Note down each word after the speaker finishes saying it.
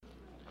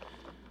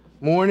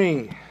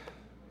Morning.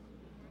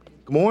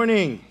 Good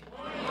morning.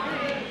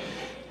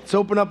 Let's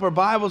open up our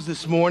Bibles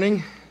this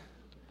morning.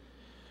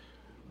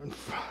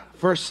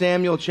 1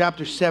 Samuel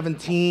chapter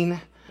 17.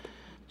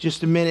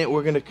 Just a minute,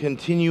 we're going to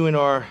continue in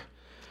our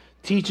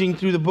teaching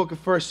through the book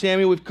of 1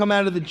 Samuel. We've come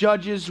out of the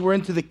Judges. We're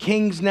into the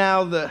Kings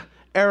now, the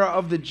era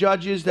of the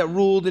Judges that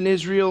ruled in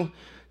Israel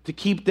to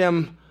keep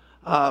them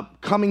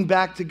coming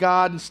back to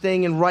God and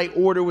staying in right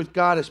order with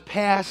God has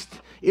passed.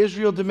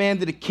 Israel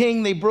demanded a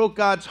king. They broke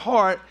God's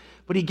heart,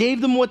 but he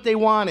gave them what they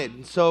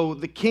wanted. So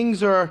the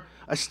kings are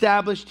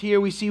established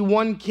here. We see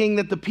one king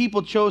that the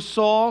people chose,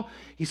 Saul.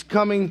 He's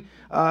coming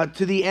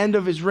to the end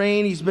of his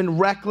reign. He's been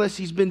reckless.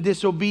 He's been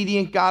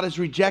disobedient. God has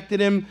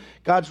rejected him.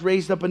 God's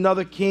raised up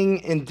another king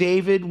in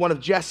David, one of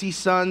Jesse's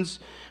sons.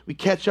 We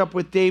catch up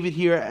with David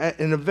here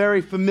in a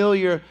very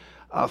familiar,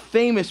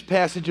 famous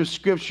passage of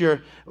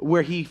Scripture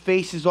where he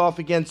faces off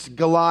against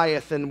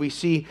Goliath. And we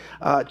see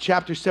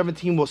chapter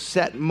 17 will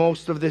set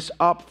most of this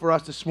up for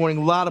us this morning.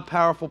 A lot of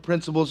powerful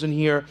principles in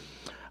here.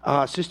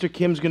 Sister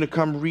Kim's going to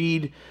come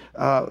read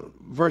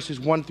verses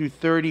 1 through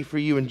 30 for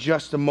you in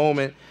just a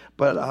moment.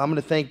 But I'm going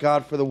to thank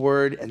God for the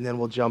word, and then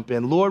we'll jump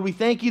in. Lord, we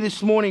thank you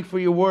this morning for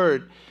your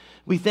word.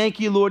 We thank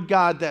you, Lord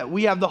God, that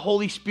we have the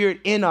Holy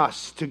Spirit in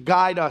us to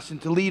guide us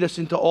and to lead us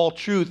into all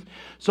truth.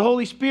 So,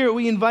 Holy Spirit,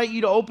 we invite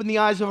you to open the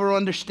eyes of our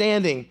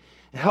understanding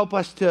and help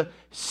us to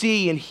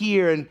see and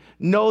hear and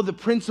know the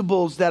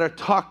principles that are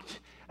tucked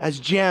as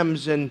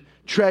gems and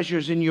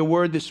treasures in your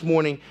word this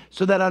morning,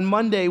 so that on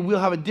Monday we'll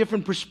have a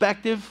different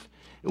perspective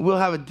and we'll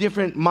have a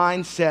different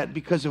mindset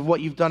because of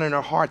what you've done in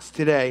our hearts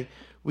today.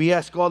 We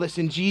ask all this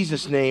in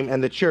Jesus' name,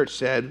 and the church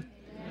said,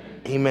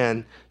 Amen.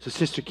 Amen. So,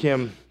 Sister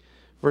Kim,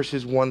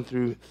 verses 1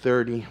 through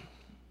 30.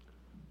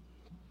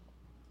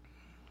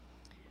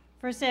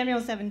 1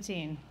 Samuel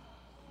 17.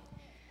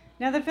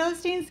 Now the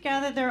Philistines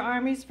gathered their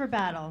armies for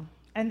battle,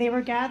 and they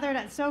were gathered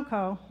at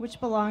Socoh, which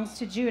belongs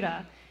to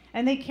Judah,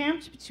 and they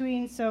camped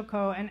between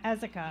Socoh and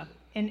Azekah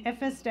in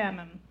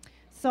Ephes-dammim.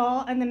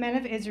 Saul and the men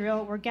of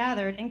Israel were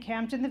gathered and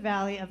camped in the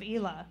valley of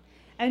Elah,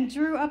 and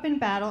drew up in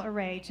battle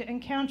array to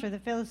encounter the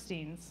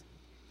Philistines.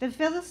 The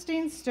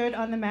Philistines stood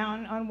on the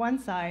mountain on one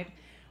side,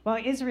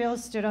 while Israel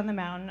stood on the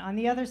mountain on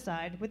the other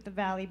side, with the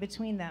valley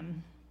between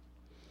them.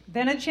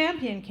 Then a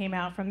champion came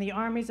out from the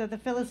armies of the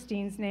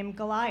Philistines named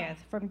Goliath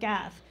from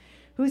Gath,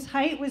 whose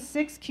height was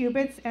 6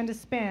 cubits and a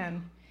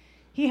span.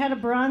 He had a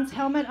bronze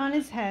helmet on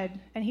his head,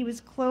 and he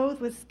was clothed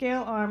with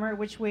scale armor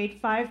which weighed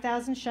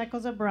 5,000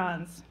 shekels of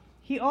bronze.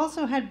 He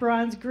also had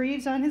bronze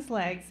greaves on his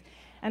legs,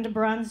 and a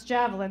bronze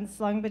javelin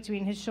slung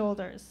between his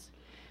shoulders.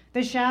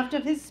 The shaft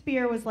of his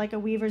spear was like a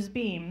weaver's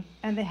beam,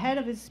 and the head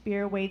of his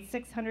spear weighed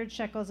 600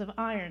 shekels of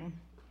iron.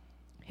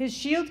 His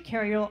shield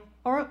carrier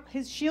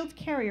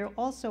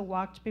also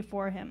walked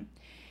before him.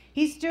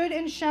 He stood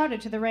and shouted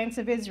to the ranks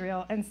of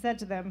Israel and said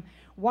to them,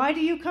 "Why do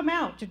you come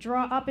out to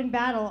draw up in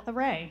battle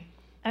array?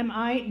 Am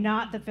I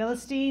not the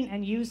Philistine,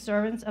 and you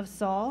servants of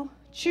Saul?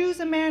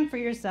 Choose a man for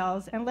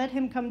yourselves and let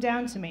him come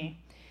down to me.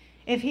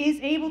 If he is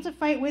able to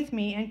fight with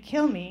me and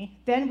kill me,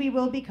 then we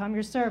will become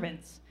your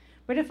servants.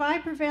 But if I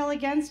prevail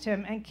against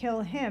him and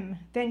kill him,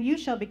 then you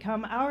shall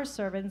become our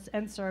servants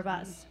and serve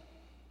us."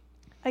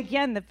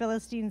 Again the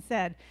Philistine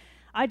said,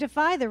 "I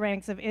defy the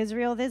ranks of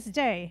Israel this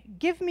day.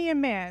 Give me a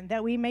man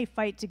that we may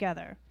fight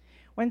together."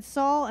 When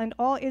Saul and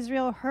all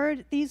Israel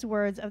heard these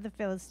words of the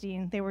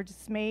Philistine, they were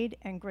dismayed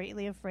and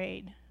greatly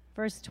afraid.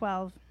 Verse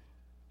 12.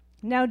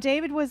 Now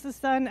David was the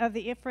son of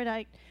the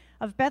Ephrathite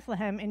of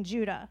Bethlehem in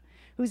Judah,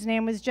 whose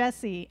name was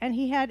Jesse, and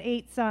he had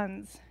 8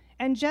 sons.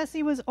 And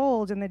Jesse was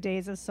old in the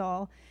days of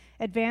Saul,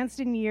 advanced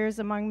in years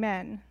among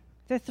men.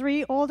 The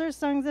 3 older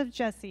sons of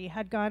Jesse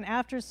had gone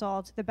after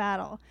Saul to the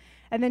battle,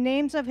 and the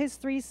names of his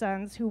 3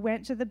 sons who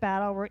went to the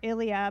battle were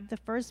Eliab the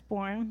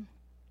firstborn,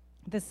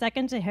 the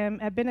second to him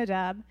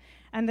Abinadab,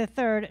 and the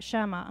third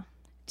Shammah.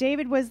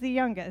 David was the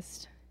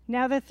youngest.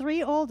 Now the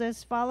 3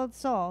 oldest followed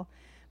Saul,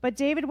 but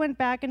David went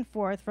back and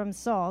forth from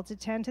Saul to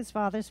tend his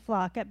father's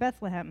flock at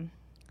Bethlehem.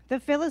 The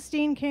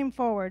Philistine came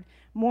forward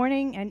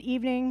morning and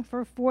evening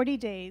for 40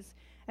 days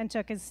and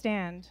took his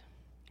stand.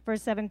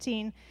 Verse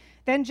 17,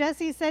 Then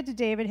Jesse said to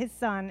David his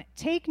son,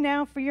 "Take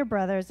now for your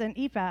brothers an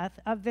ephah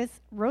of this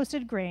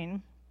roasted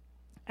grain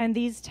and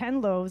these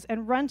 10 loaves,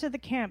 and run to the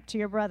camp to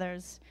your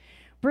brothers.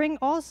 Bring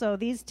also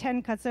these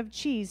 10 cuts of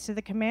cheese to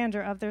the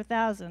commander of their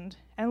 1,000,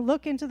 and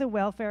look into the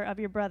welfare of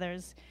your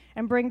brothers,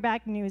 and bring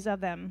back news of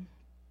them.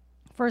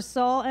 For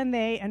Saul and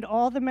they and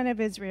all the men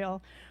of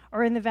Israel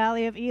are in the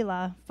valley of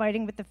Elah,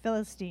 fighting with the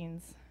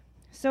Philistines."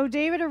 So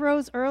David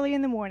arose early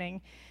in the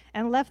morning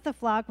and left the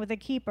flock with a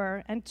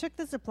keeper, and took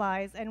the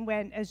supplies and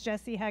went as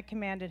Jesse had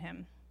commanded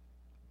him.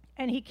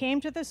 And he came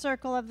to the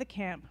circle of the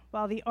camp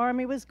while the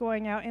army was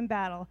going out in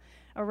battle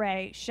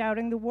array,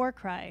 shouting the war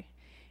cry.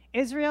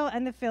 Israel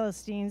and the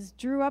Philistines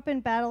drew up in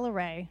battle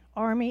array,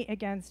 army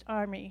against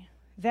army.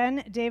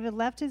 Then David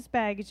left his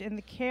baggage in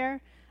the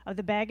care of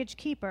the baggage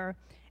keeper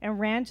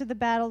and ran to the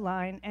battle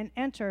line and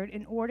entered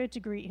in order to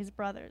greet his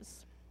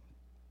brothers.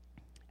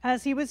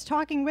 As he was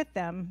talking with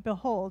them,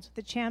 behold,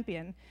 the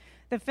champion,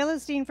 The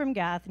Philistine from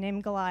Gath,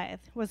 named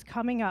Goliath, was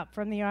coming up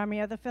from the army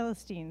of the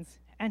Philistines,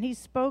 and he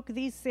spoke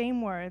these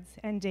same words,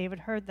 and David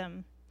heard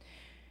them.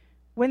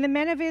 When the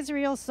men of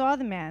Israel saw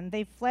the man,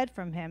 they fled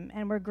from him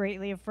and were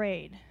greatly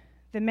afraid.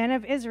 The men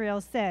of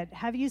Israel said,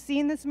 "Have you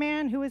seen this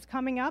man who is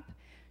coming up?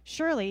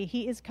 Surely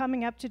he is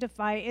coming up to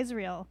defy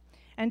Israel.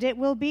 And it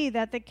will be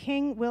that the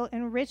king will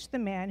enrich the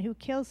man who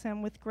kills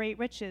him with great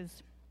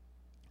riches,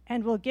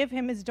 and will give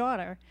him his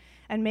daughter,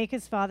 and make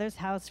his father's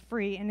house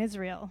free in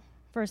Israel."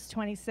 Verse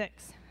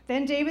 26.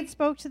 Then David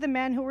spoke to the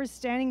men who were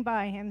standing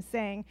by him,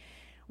 saying,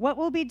 "What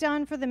will be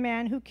done for the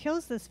man who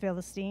kills this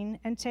Philistine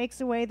and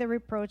takes away the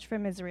reproach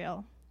from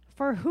Israel?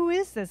 For who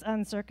is this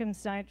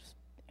uncircumcised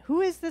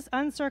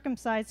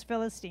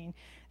Philistine,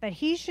 that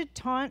he should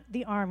taunt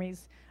the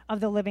armies of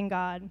the living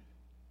God?"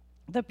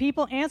 The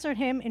people answered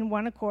him in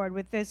one accord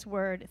with this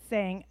word,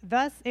 saying,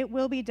 "Thus it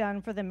will be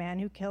done for the man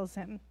who kills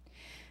him."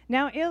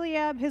 Now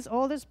Eliab, his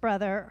oldest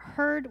brother,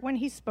 heard when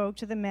he spoke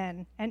to the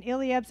men, and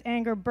Eliab's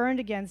anger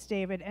burned against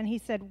David, and he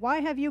said,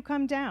 "Why have you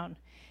come down?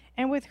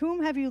 And with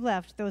whom have you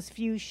left those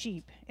few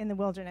sheep in the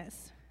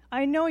wilderness?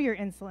 I know your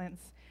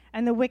insolence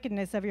and the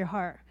wickedness of your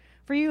heart,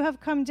 for you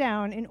have come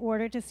down in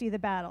order to see the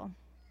battle."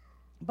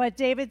 But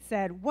David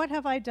said, "What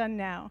have I done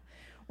now?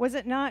 Was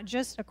it not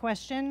just a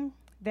question?"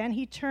 Then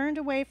he turned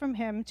away from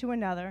him to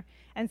another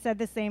and said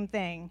the same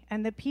thing,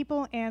 and the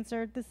people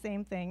answered the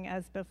same thing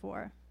as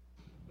before.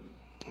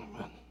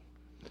 Amen.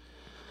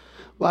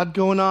 A lot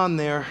going on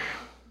there.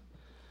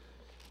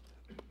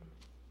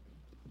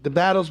 The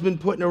battle's been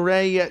put in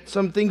array, yet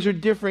some things are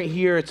different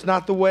here. It's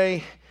not the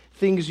way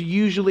things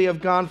usually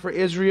have gone for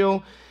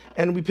Israel.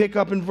 And we pick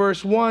up in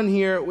verse 1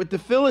 here with the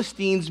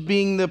Philistines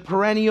being the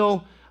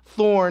perennial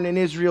thorn in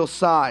Israel's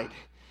side.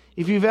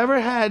 If you've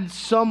ever had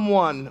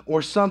someone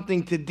or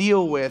something to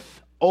deal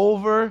with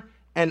over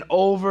and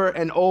over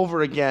and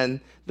over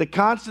again that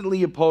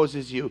constantly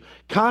opposes you,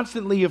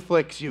 constantly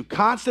afflicts you,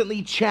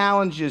 constantly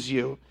challenges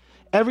you,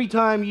 every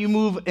time you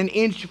move an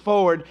inch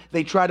forward,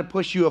 they try to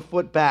push you a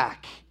foot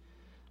back.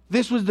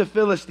 This was the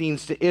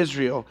Philistines to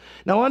Israel.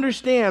 Now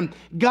understand,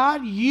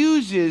 God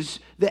uses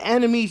the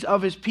enemies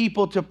of his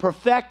people to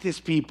perfect his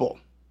people.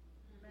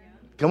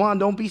 Come on,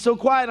 don't be so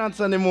quiet on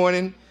Sunday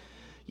morning.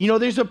 You know,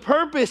 there's a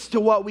purpose to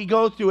what we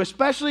go through,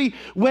 especially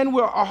when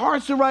our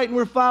hearts are right and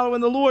we're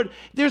following the Lord.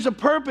 There's a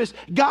purpose.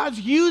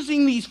 God's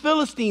using these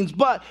Philistines,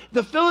 but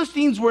the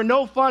Philistines were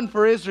no fun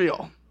for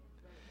Israel.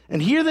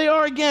 And here they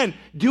are again,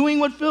 doing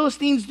what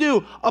Philistines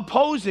do,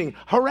 opposing,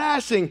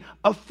 harassing,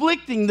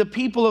 afflicting the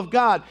people of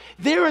God.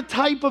 They're a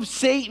type of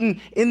Satan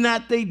in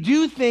that they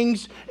do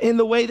things in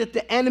the way that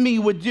the enemy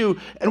would do.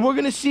 And we're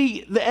going to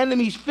see the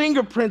enemy's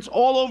fingerprints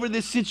all over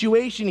this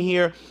situation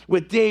here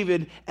with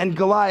David and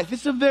Goliath.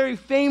 This is a very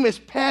famous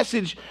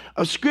passage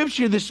of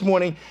Scripture this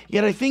morning,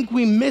 yet I think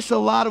we miss a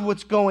lot of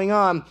what's going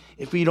on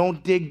if we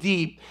don't dig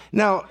deep.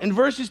 Now, in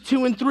verses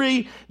 2 and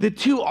 3, the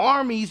two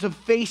armies have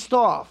faced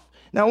off.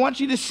 Now, I want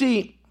you to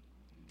see,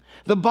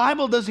 the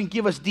Bible doesn't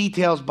give us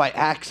details by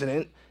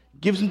accident. It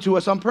gives them to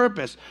us on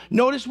purpose.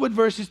 Notice what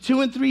verses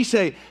 2 and 3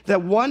 say,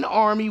 that one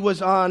army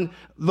was on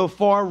the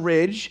far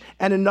ridge,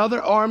 and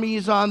another army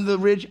is on the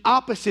ridge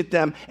opposite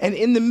them, and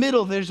in the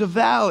middle there's a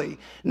valley.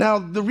 Now,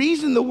 the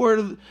reason the word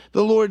of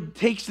the Lord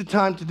takes the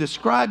time to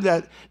describe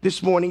that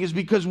this morning is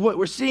because what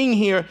we're seeing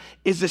here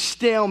is a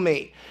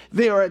stalemate.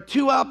 There are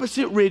two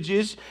opposite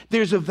ridges.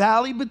 There's a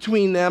valley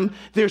between them.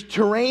 There's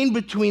terrain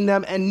between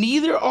them, and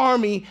neither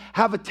army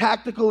have a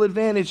tactical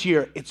advantage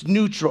here. It's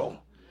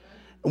neutral.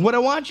 And what I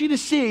want you to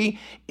see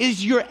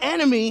is your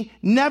enemy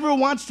never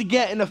wants to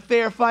get in a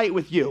fair fight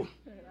with you.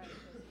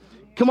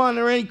 Come on,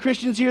 are there any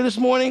Christians here this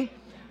morning?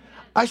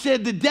 I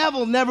said the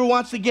devil never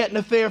wants to get in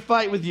a fair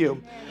fight with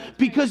you.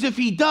 Because if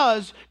he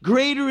does,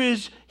 greater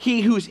is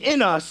he who's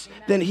in us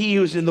than he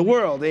who's in the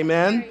world.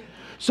 Amen?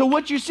 So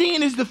what you're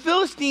seeing is the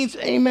Philistines,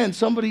 amen,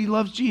 somebody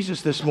loves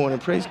Jesus this morning,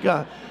 praise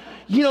God.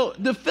 You know,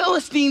 the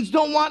Philistines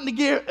don't want to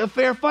get a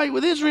fair fight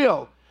with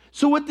Israel.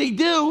 So what they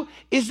do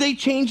is they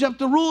change up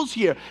the rules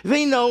here.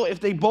 They know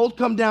if they both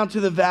come down to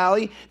the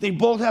valley, they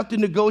both have to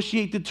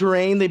negotiate the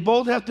terrain, they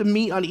both have to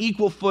meet on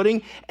equal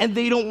footing, and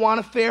they don't want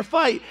a fair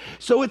fight.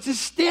 So it's a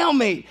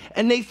stalemate,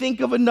 and they think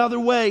of another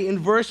way. In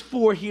verse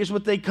 4, here's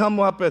what they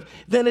come up with.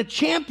 Then a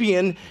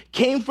champion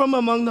came from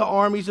among the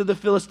armies of the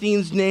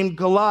Philistines named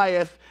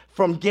Goliath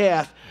from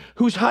Gath,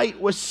 whose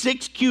height was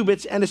 6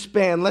 cubits and a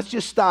span. Let's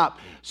just stop.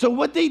 So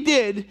what they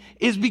did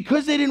is,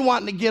 because they didn't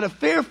want to get a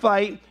fair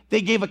fight, they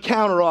gave a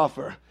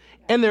counteroffer.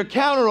 And their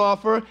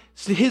counteroffer,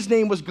 his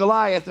name was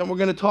Goliath, and we're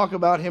going to talk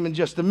about him in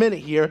just a minute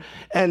here.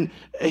 And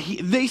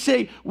they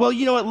say, well,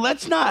 you know what,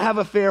 let's not have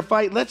a fair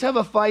fight. Let's have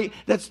a fight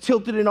that's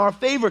tilted in our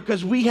favor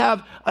because we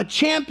have a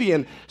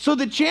champion. So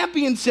the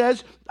champion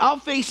says, I'll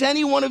face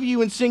any one of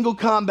you in single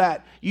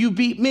combat. You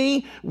beat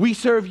me, we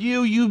serve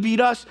you, you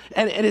beat us,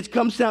 and it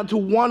comes down to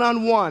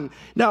one-on-one.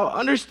 Now,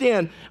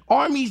 understand,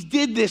 armies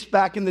did this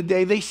back in the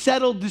day. They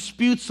settled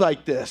disputes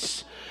like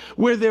this,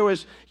 where there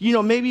was, you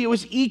know, maybe it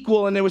was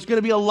equal and there was going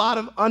to be a lot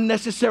of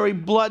unnecessary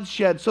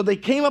bloodshed. So they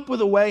came up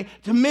with a way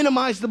to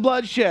minimize the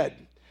bloodshed.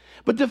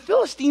 But the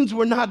Philistines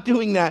were not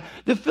doing that.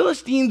 The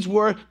Philistines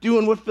were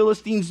doing what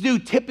Philistines do,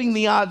 tipping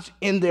the odds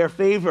in their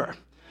favor.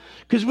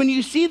 Because when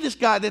you see this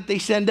guy that they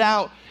send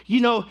out,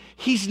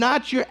 he's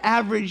not your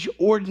average,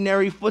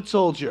 ordinary foot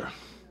soldier.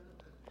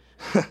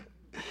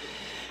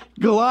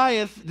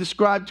 Goliath,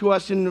 described to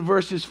us in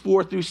verses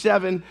 4 through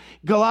 7,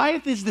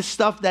 Goliath is the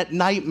stuff that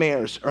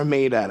nightmares are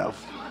made out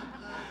of.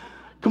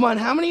 Come on,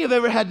 how many have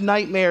ever had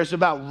nightmares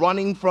about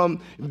running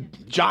from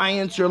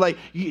giants or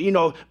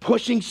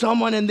pushing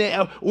someone in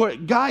there? Or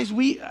guys,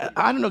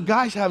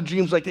 guys have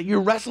dreams like that.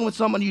 You're wrestling with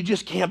someone, you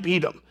just can't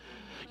beat them.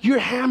 You're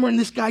hammering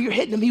this guy, you're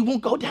hitting him, he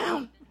won't go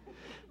down.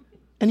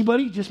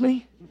 Anybody? Just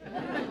me?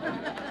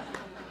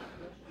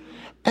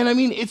 And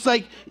it's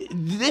like,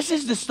 this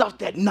is the stuff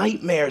that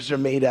nightmares are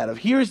made out of.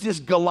 Here's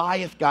this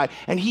Goliath guy,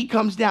 and he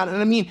comes down,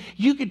 and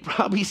you could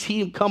probably see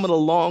him coming a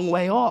long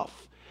way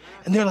off.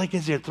 And they're like,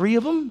 is there 3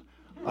 of them?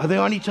 Are they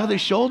on each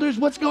other's shoulders?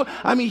 What's going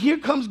on? Here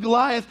comes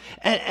Goliath,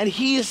 and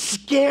he is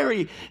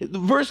scary.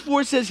 Verse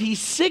 4 says he's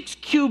 6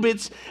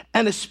 cubits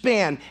and a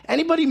span.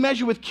 Anybody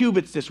measure with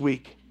cubits this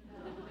week?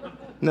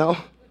 No?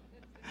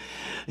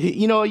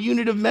 A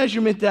unit of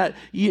measurement that,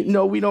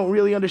 we don't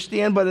really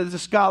understand, but as the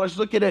scholars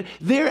look at it,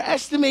 they're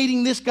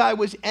estimating this guy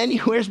was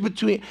anywhere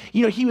between,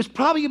 he was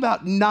probably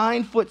about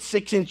 9 foot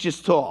 6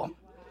 inches tall.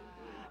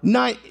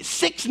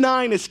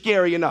 6'9" is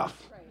scary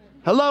enough.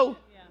 Hello?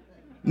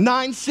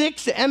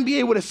 9'6", the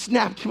NBA would have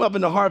snapped him up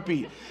in a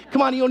heartbeat.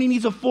 Come on, he only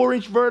needs a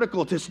 4-inch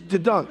vertical to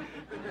dunk.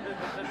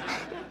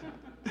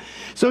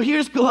 So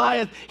here's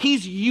Goliath.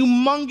 He's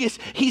humongous.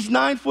 He's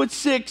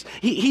 9'6".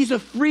 He's a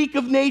freak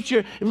of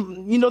nature.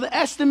 The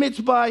estimates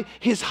by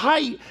his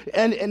height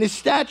and his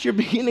stature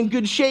being in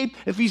good shape,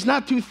 if he's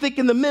not too thick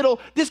in the middle,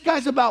 this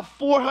guy's about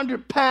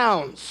 400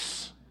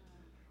 pounds.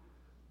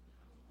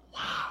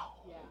 Wow.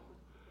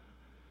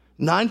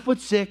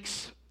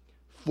 9'6",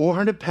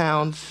 400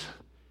 pounds,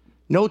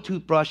 no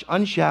toothbrush,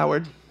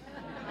 unshowered.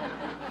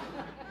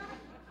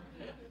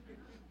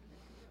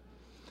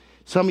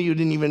 Some of you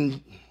didn't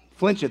even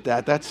flinch at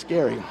that. That's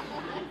scary.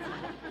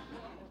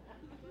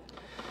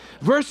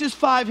 Verses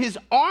 5, his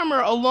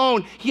armor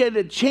alone, he had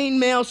a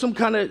chainmail, some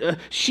kind of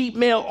sheep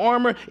mail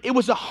armor. It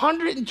was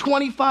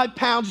 125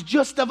 pounds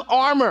just of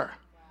armor.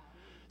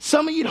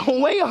 Some of you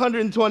don't weigh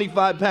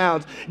 125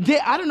 pounds.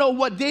 I don't know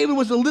what, David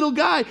was a little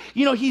guy.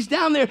 He's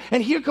down there,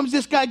 and here comes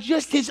this guy.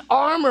 Just his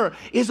armor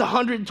is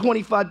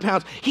 125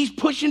 pounds. He's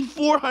pushing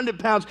 400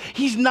 pounds.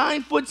 He's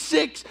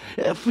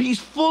 9'6". He's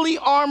fully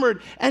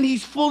armored, and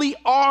he's fully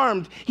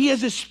armed. He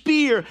has a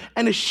spear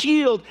and a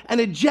shield and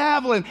a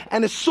javelin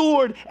and a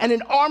sword and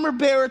an armor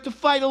bearer to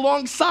fight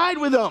alongside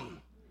with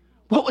him.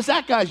 What was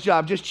that guy's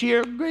job? Just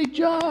cheer? Great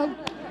job.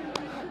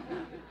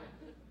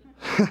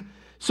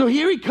 So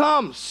here he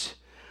comes.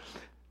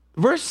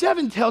 Verse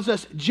 7 tells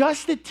us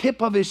just the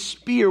tip of his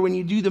spear, when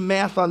you do the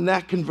math on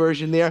that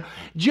conversion there,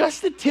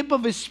 just the tip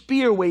of his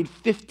spear weighed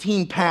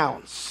 15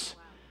 pounds.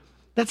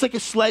 That's like a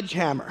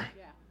sledgehammer.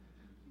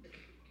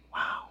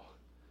 Wow.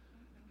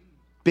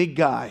 Big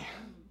guy.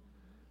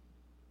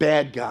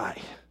 Bad guy.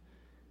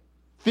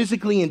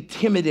 Physically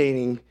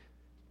intimidating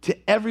to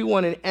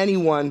everyone and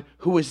anyone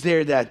who was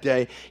there that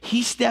day.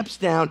 He steps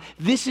down.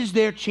 This is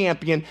their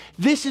champion.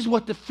 This is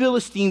what the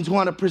Philistines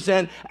want to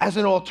present as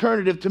an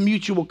alternative to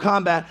mutual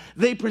combat.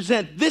 They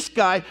present this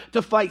guy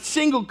to fight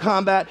single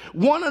combat,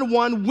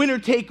 one-on-one, winner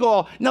take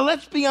all. Now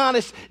let's be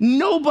honest,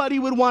 nobody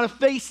would want to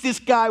face this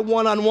guy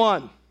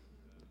one-on-one.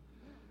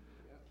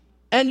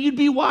 And you'd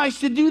be wise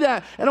to do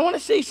that. And I want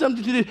to say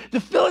something to the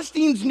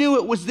Philistines knew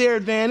it was their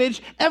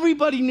advantage.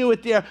 Everybody knew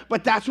it there,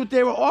 but that's what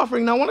they were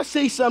offering. Now I want to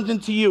say something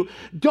to you.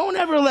 Don't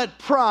ever let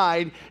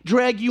pride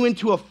drag you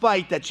into a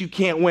fight that you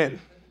can't win.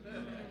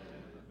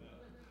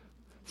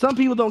 Some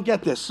people don't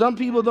get this. Some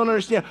people don't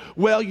understand.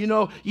 Well, you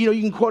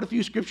can quote a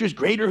few scriptures,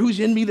 greater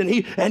who's in me than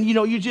he. And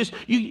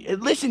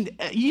listen,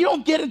 you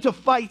don't get into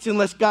fights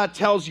unless God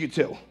tells you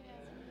to.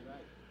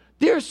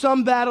 There are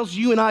some battles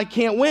you and I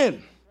can't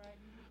win.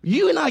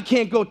 You and I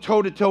can't go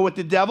toe-to-toe with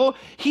the devil.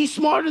 He's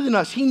smarter than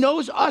us. He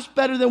knows us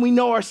better than we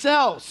know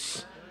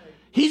ourselves.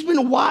 He's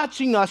been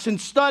watching us and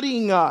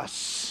studying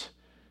us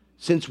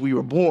since we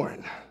were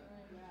born.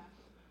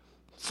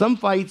 Some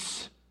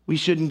fights we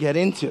shouldn't get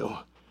into.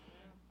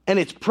 And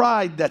it's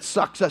pride that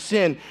sucks us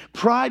in.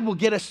 Pride will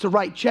get us to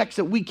write checks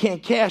that we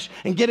can't cash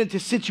and get into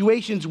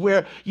situations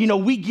where,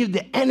 we give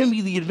the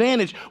enemy the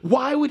advantage.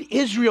 Why would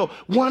Israel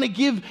want to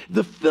give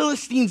the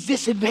Philistines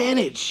this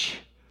advantage?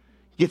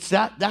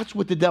 That's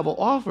what the devil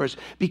offers,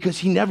 because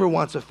he never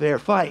wants a fair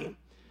fight.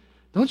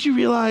 Don't you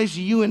realize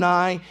you and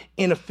I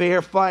in a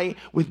fair fight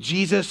with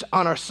Jesus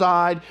on our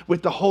side,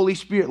 with the Holy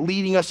Spirit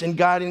leading us and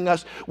guiding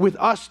us, with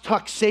us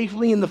tucked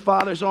safely in the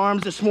Father's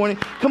arms this morning?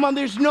 Come on,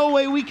 there's no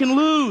way we can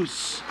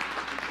lose.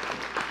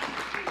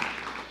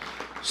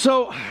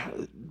 So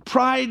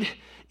pride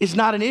is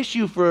not an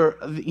issue for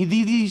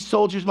these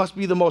soldiers. Must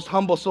be the most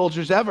humble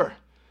soldiers ever,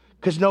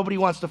 because nobody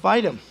wants to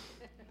fight him.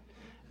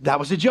 That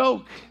was a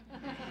joke.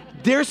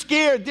 They're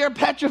scared. They're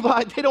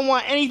petrified. They don't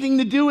want anything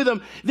to do with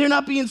them. They're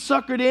not being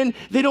suckered in.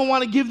 They don't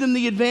want to give them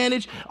the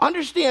advantage.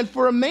 Understand,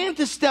 for a man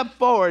to step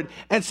forward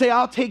and say,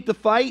 I'll take the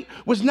fight,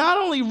 was not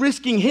only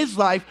risking his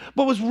life,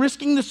 but was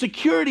risking the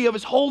security of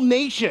his whole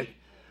nation.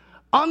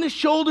 On the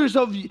shoulders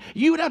of,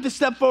 you would have to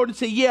step forward and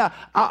say, yeah,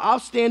 I'll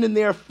stand in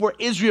there for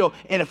Israel.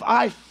 And if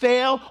I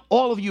fail,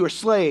 all of you are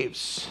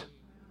slaves.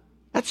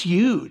 That's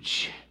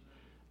huge.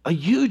 A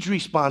huge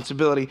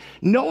responsibility.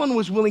 No one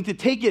was willing to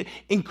take it,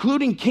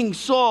 including King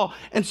Saul.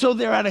 And so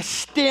they're at a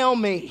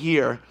stalemate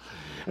here.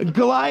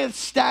 Goliath's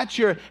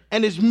stature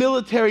and his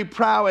military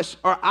prowess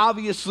are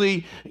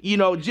obviously,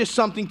 just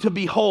something to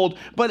behold.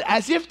 But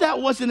as if that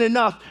wasn't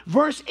enough,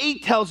 verse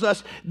 8 tells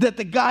us that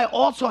the guy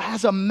also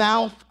has a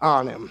mouth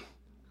on him.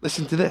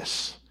 Listen to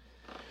this.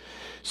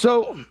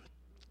 So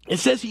it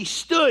says he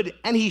stood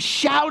and he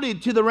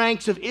shouted to the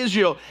ranks of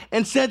Israel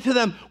and said to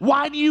them,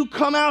 why do you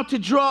come out to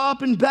draw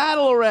up in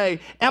battle array?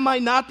 Am I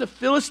not the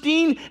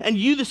Philistine, and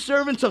you the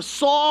servants of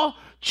Saul?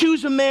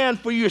 Choose a man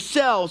for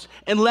yourselves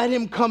and let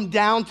him come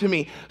down to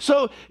me.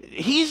 So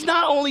he's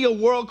not only a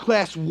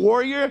world-class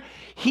warrior,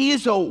 he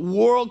is a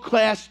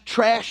world-class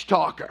trash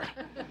talker.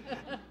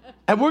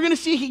 And we're going to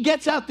see he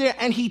gets out there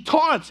and he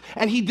taunts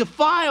and he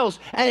defiles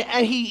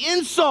and he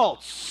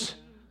insults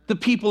the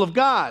people of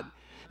God.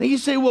 And you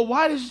say, well,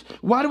 why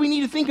do we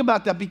need to think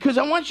about that? Because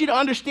I want you to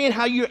understand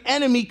how your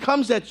enemy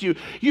comes at you.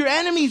 Your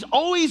enemy's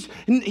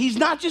he's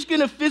not just going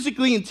to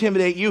physically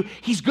intimidate you,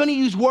 he's going to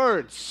use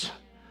words.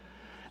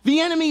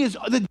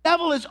 The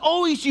devil has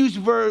always used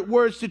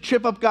words to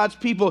trip up God's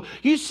people.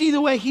 You see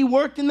the way he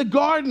worked in the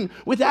garden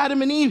with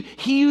Adam and Eve.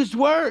 He used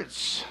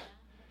words.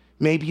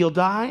 Maybe you'll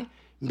die,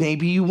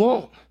 maybe you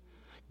won't.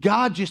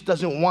 God just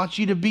doesn't want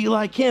you to be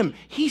like him.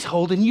 He's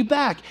holding you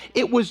back.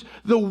 It was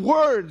the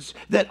words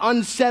that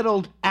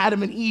unsettled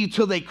Adam and Eve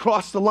till they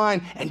crossed the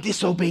line and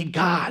disobeyed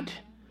God.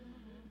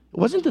 It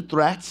wasn't the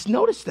threats.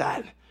 Notice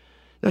that.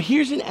 Now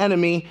here's an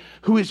enemy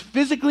who is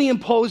physically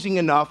imposing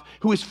enough,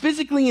 who is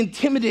physically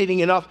intimidating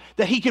enough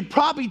that he could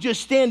probably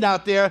just stand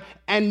out there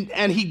and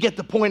he'd get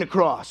the point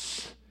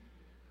across.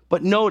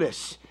 But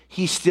notice,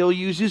 he still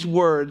uses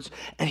words,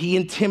 and he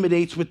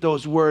intimidates with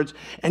those words.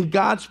 And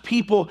God's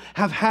people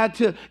have had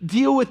to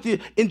deal with the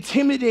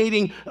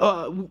intimidating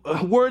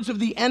words of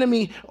the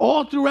enemy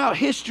all throughout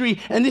history,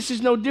 and this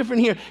is no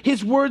different here.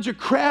 His words are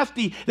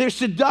crafty, they're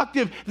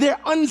seductive, they're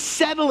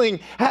unsettling.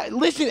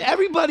 Listen,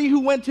 everybody who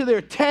went to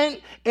their tent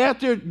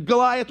after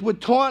Goliath would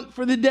taunt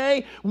for the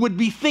day would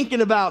be thinking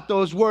about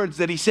those words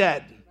that he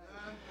said.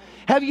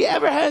 Have you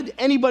ever had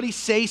anybody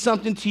say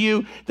something to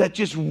you that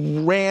just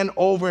ran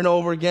over and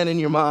over again in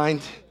your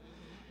mind?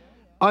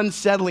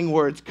 Unsettling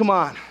words, come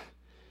on.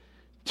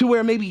 To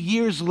where maybe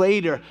years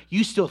later,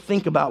 you still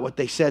think about what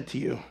they said to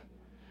you.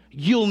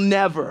 You'll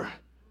never,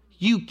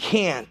 you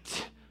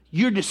can't,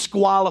 you're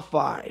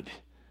disqualified.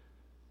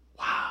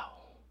 Wow.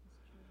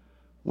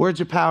 Words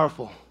are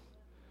powerful.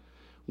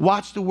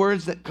 Watch the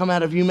words that come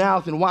out of your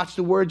mouth and watch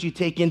the words you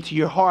take into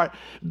your heart.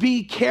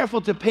 Be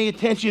careful to pay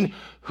attention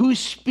who's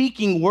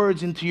speaking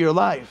words into your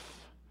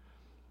life.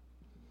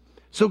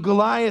 So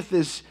Goliath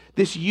is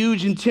this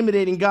huge,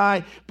 intimidating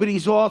guy, but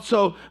he's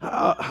also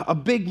a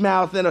big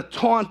mouth and a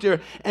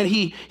taunter, and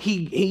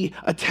he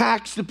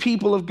attacks the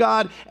people of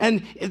God.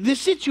 And in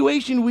this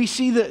situation, we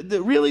see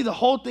that really the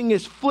whole thing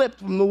is flipped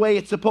from the way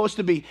it's supposed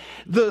to be.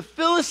 The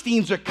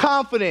Philistines are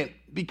confident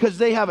because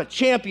they have a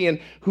champion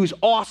who's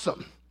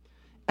awesome.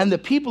 And the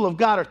people of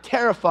God are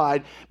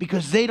terrified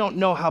because they don't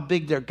know how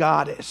big their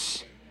God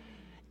is.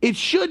 It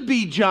should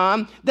be,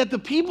 John, that the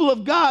people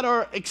of God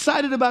are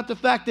excited about the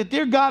fact that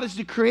their God is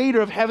the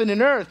creator of heaven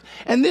and earth.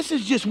 And this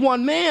is just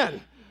one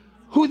man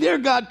who their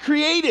God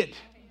created.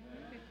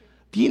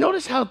 Do you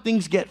notice how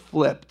things get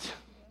flipped?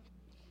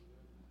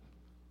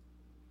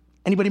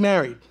 Anybody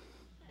married?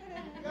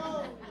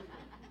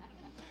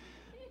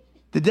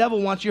 The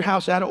devil wants your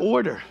house out of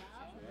order.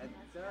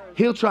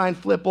 He'll try and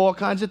flip all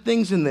kinds of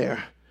things in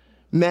there.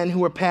 Men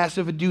who are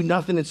passive and do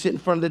nothing and sit in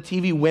front of the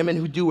TV. Women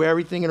who do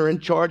everything and are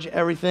in charge of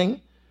everything.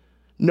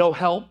 No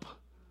help.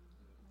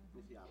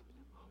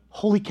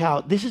 Holy cow,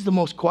 this is the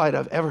most quiet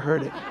I've ever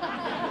heard it.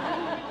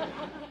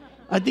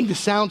 I think the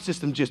sound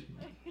system just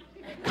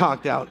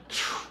conked out.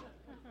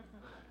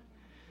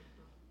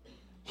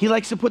 He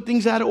likes to put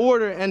things out of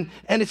order, and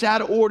it's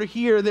out of order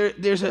here.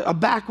 There's a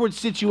backward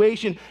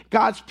situation.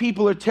 God's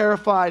people are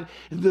terrified.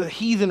 The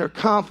heathen are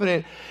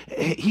confident.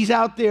 He's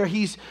out there.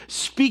 He's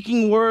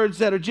speaking words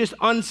that are just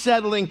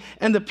unsettling,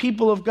 and the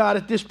people of God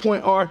at this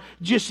point are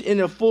just in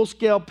a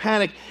full-scale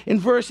panic. In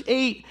verse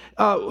 8,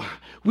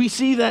 we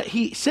see that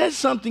he says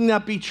something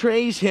that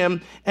betrays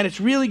him, and it's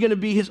really going to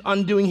be his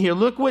undoing here.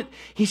 Look what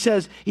he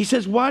says. He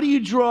says, why do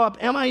you draw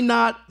up? Am I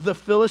not the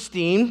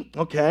Philistine?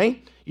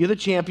 Okay. You're the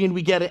champion,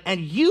 we get it. And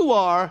you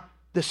are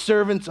the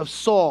servants of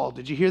Saul.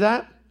 Did you hear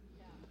that?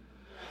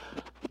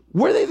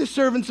 Were they the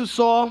servants of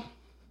Saul?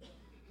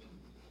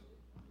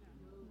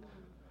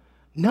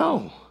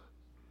 No.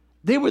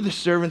 They were the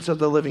servants of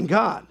the living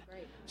God.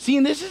 See,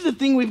 and this is the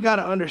thing we've got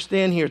to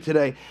understand here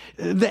today.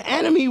 The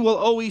enemy will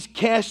always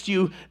cast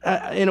you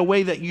in a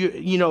way that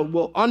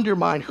will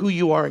undermine who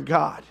you are in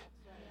God.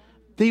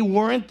 They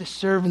weren't the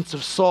servants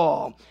of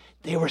Saul.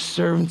 They were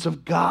servants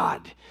of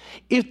God.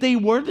 If they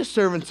were the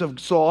servants of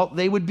Saul,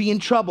 they would be in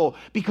trouble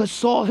because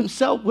Saul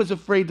himself was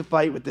afraid to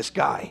fight with this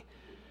guy.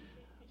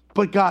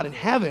 But God in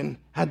heaven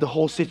had the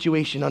whole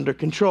situation under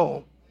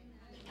control.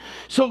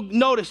 So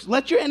notice,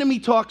 let your enemy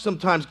talk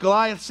sometimes.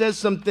 Goliath says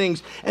some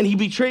things and he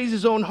betrays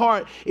his own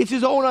heart. It's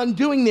his own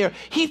undoing there.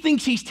 He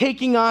thinks he's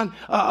taking on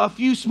a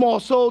few small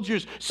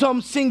soldiers,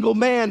 some single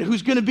man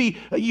who's going to be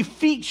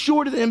feet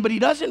shorter than him, but he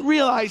doesn't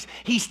realize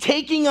he's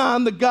taking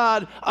on the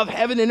God of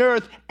heaven and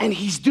earth, and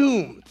he's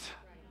doomed.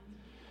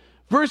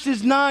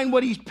 Verses 9,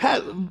 what he's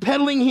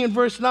peddling here in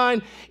verse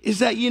 9 is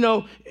that,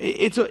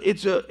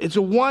 it's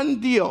a one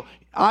deal.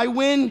 I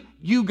win,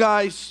 you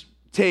guys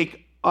take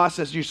us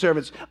as your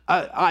servants.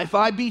 If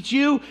I beat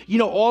you,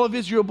 all of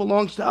Israel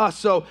belongs to us.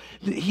 So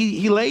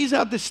he lays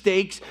out the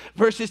stakes.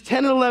 Verses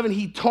 10 and 11,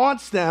 he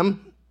taunts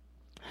them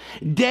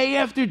day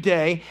after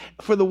day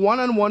for the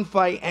one-on-one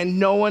fight, and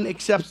no one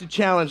accepts the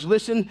challenge.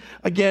 Listen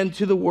again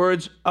to the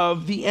words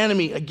of the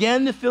enemy.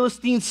 Again, the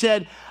Philistines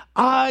said,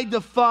 I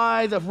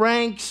defy the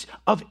ranks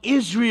of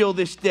Israel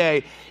this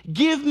day.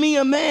 Give me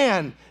a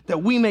man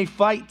that we may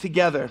fight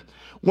together.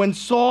 When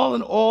Saul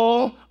and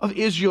all of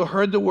Israel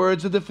heard the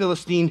words of the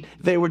Philistine,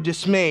 they were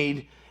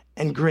dismayed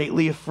and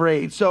greatly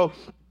afraid. So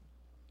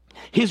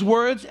his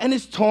words and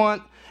his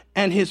taunt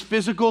and his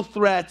physical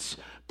threats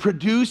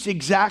produce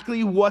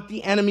exactly what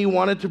the enemy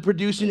wanted to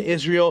produce in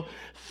Israel: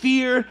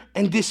 fear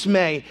and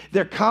dismay.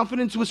 Their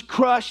confidence was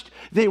crushed.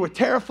 They were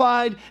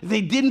terrified.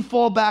 They didn't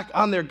fall back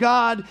on their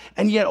God,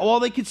 and yet all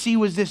they could see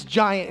was this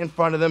giant in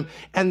front of them,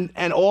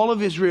 and all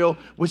of Israel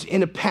was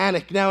in a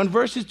panic. Now in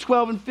verses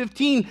 12 and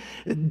 15,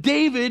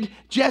 David,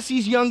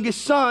 Jesse's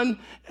youngest son,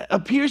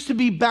 appears to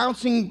be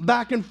bouncing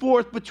back and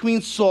forth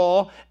between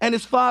Saul and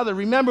his father.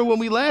 Remember, when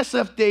we last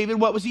left David,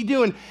 what was he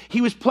doing?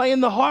 He was playing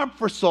the harp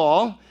for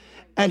Saul,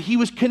 and he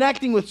was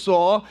connecting with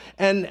Saul,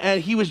 and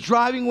he was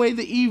driving away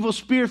the evil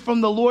spirit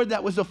from the Lord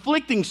that was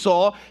afflicting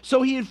Saul.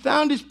 So he had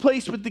found his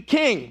place with the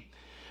king.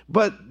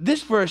 But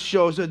these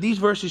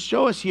verses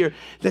show us here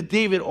that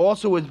David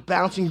also was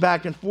bouncing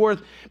back and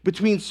forth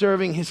between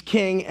serving his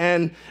king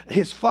and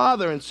his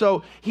father. And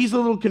so he's a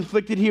little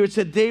conflicted here. It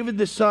said, David,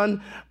 the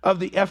son of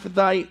the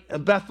Ephrathite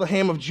of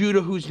Bethlehem of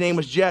Judah, whose name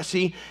was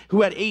Jesse,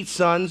 who had 8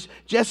 sons.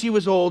 Jesse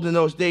was old in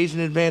those days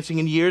and advancing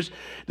in years.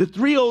 The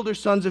 3 older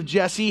sons of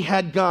Jesse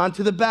had gone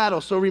to the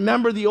battle. So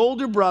remember, the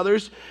older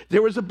brothers,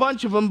 there was a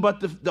bunch of them,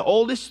 but the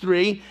oldest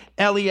 3,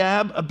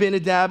 Eliab,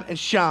 Abinadab, and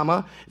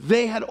Shammah,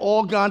 they had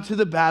all gone to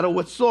the battle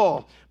with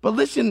Saul. But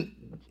listen,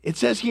 it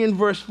says here in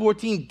verse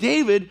 14,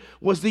 David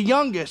was the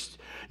youngest.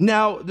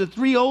 Now, the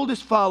 3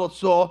 oldest followed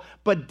Saul,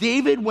 but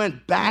David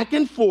went back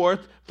and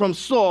forth from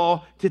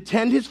Saul to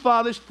tend his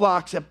father's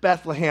flocks at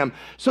Bethlehem.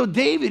 So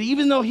David,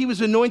 even though he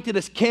was anointed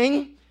as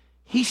king,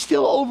 he's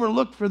still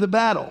overlooked for the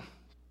battle.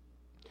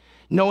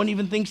 No one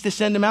even thinks to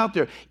send him out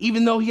there.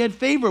 Even though he had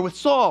favor with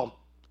Saul,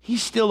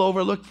 he's still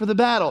overlooked for the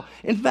battle.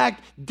 In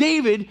fact,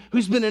 David,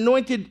 who's been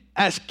anointed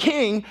as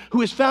king,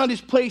 who has found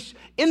his place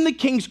in the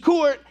king's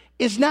court,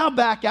 is now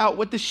back out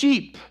with the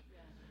sheep.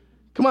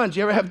 Come on, do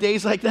you ever have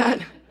days like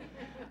that?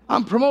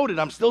 I'm promoted.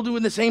 I'm still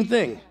doing the same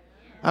thing.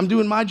 I'm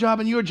doing my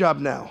job and your job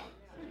now.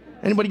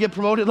 Anybody get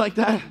promoted like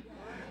that?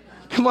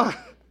 Come on.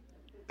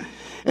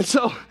 And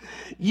so,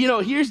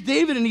 here's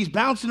David, and he's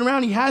bouncing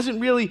around. He hasn't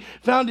really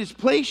found his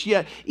place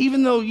yet,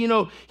 even though,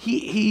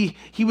 he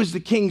was the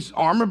king's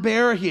armor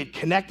bearer. He had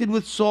connected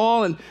with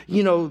Saul, and,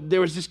 there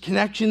was this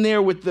connection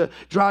there with the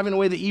driving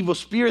away the evil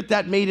spirit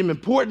that made him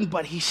important,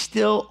 but he's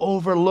still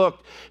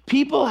overlooked.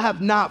 People have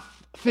not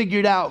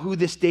figured out who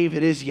this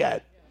David is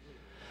yet.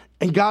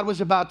 And God was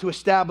about to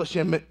establish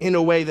him in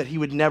a way that he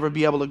would never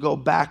be able to go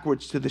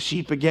backwards to the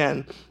sheep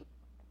again.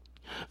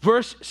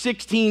 Verse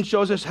 16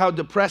 shows us how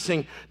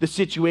depressing the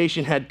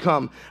situation had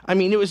come. I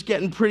mean, it was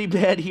getting pretty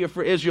bad here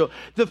for Israel.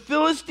 The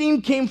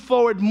Philistine came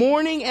forward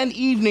morning and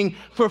evening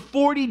for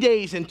 40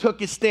 days and took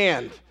his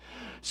stand.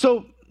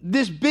 So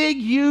this big,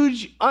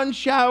 huge,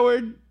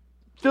 unshowered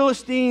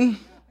Philistine,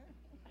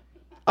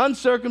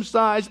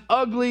 uncircumcised,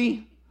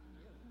 ugly,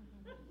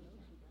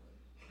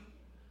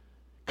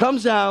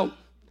 comes out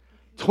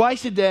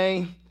twice a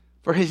day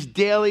for his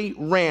daily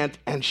rant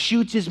and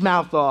shoots his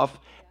mouth off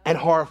and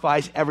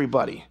horrifies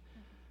everybody.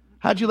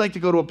 How'd you like to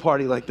go to a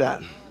party like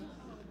that?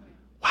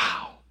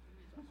 Wow.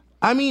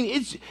 I mean,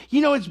 it's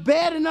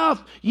bad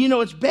enough.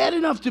 It's bad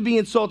enough to be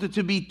insulted,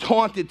 to be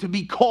taunted, to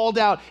be called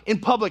out in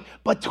public.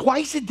 But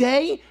twice a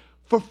day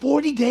for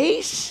 40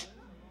 days?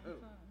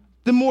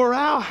 The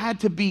morale had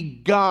to be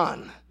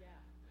gone.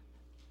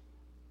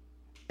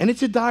 And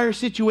it's a dire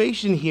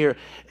situation here.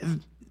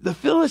 The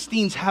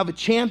Philistines have a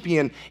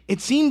champion. It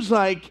seems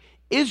like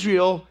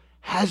Israel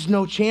has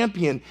no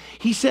champion.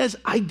 He says,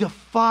 I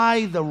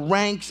defy the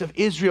ranks of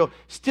Israel.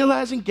 Still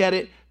hasn't get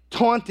it,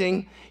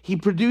 taunting. He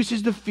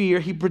produces the fear.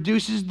 He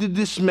produces the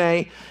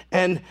dismay.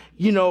 And,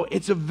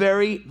 it's a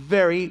very,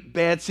 very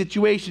bad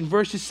situation.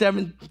 Verses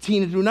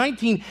 17 through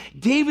 19,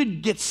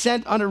 David gets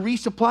sent on a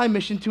resupply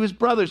mission to his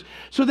brothers.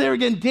 So there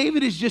again,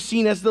 David is just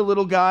seen as the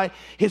little guy.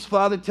 His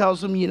father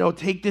tells him,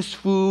 take this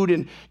food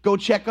and go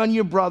check on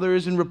your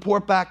brothers and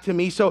report back to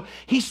me. So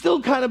he's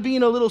still kind of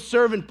being a little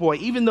servant boy,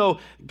 even though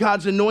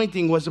God's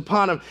anointing was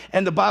upon him.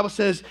 And the Bible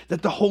says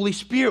that the Holy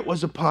Spirit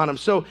was upon him.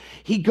 So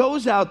he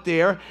goes out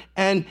there,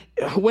 and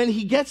when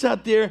he gets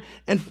out there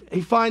and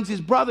he finds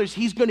his brothers,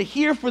 he's going to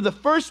hear for the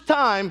first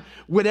time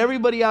what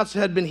everybody else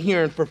had been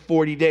hearing for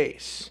 40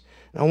 days.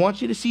 Now, I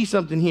want you to see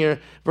something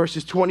here,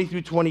 verses 20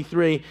 through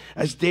 23,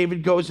 as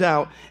David goes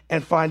out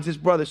and finds his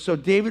brothers. So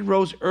David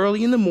rose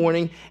early in the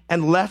morning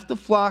and left the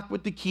flock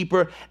with the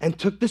keeper and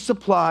took the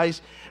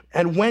supplies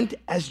and went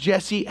as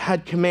Jesse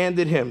had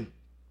commanded him.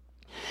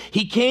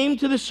 He came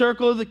to the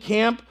circle of the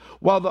camp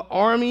while the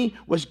army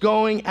was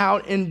going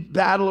out in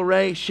battle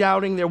array,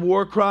 shouting their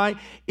war cry.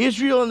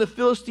 Israel and the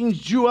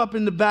Philistines drew up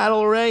in the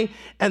battle array,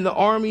 and the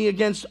army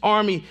against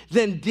army.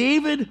 Then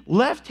David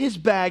left his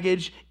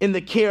baggage in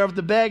the care of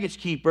the baggage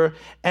keeper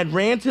and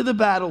ran to the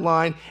battle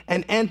line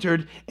and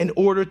entered in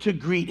order to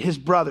greet his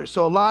brothers.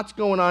 So a lot's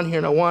going on here,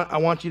 and I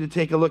want you to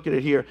take a look at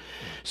it here.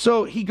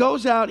 So he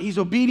goes out, he's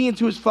obedient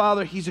to his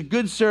father, he's a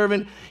good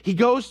servant. He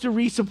goes to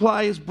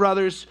resupply his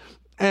brothers,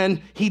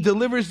 and he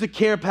delivers the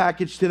care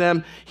package to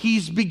them.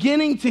 He's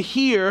beginning to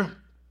hear,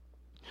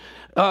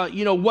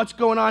 what's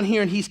going on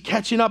here, and he's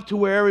catching up to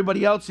where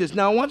everybody else is.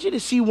 Now, I want you to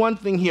see one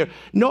thing here.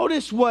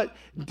 Notice what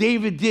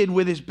David did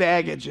with his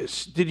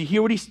baggages. Did you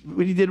hear what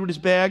he did with his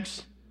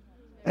bags?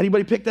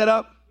 Anybody pick that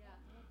up?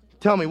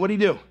 Tell me, what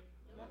did he do?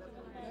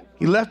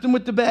 He left them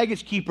with the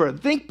baggage keeper.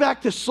 Think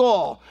back to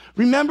Saul.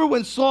 Remember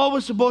when Saul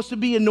was supposed to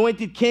be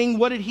anointed king?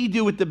 What did he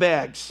do with the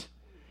bags?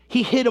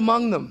 He hid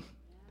among them.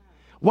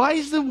 Why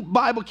does the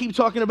Bible keep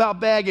talking about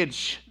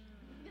baggage?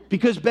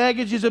 Because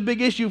baggage is a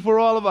big issue for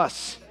all of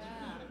us.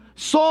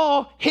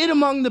 Saul hid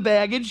among the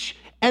baggage,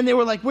 and they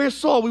were like, where's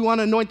Saul? We want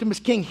to anoint him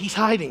as king. He's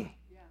hiding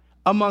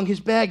among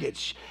his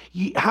baggage.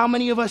 How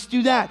many of us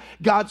do that?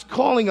 God's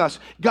calling us.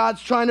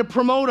 God's trying to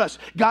promote us.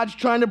 God's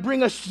trying to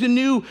bring us to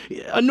new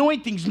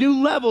anointings,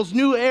 new levels,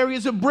 new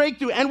areas of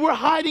breakthrough, and we're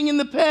hiding in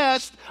the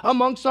past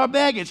amongst our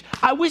baggage.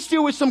 I wish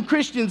there were some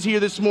Christians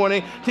here this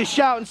morning to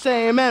shout and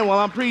say amen while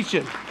I'm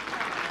preaching.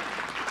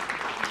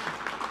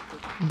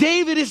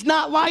 David is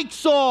not like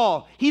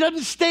Saul. He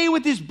doesn't stay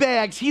with his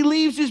bags. He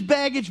leaves his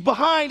baggage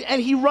behind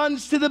and he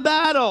runs to the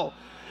battle.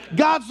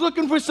 God's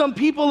looking for some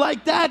people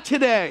like that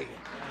today.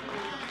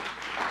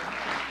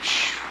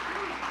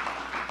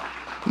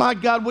 My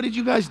God, what did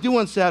you guys do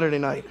on Saturday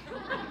night?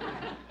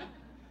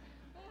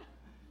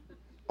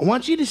 I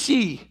want you to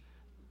see,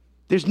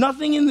 there's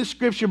nothing in the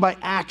scripture by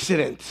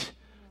accident.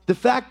 The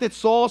fact that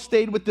Saul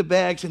stayed with the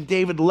bags and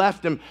David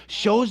left them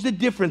shows the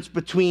difference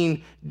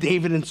between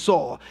David and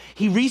Saul.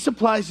 He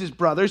resupplies his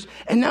brothers,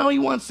 and now he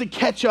wants to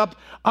catch up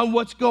on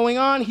what's going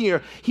on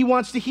here. He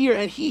wants to hear,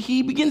 and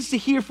he begins to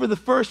hear for the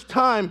first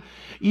time,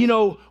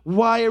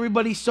 why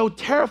everybody's so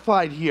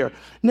terrified here.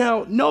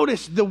 Now,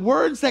 notice the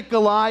words that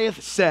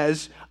Goliath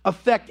says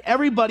affect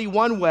everybody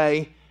one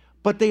way,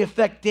 but they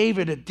affect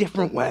David a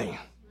different way.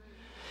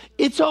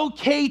 It's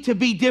okay to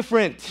be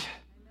different.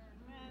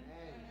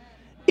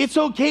 It's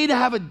okay to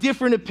have a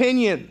different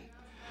opinion.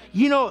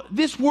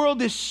 This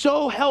world is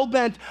so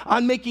hell-bent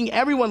on making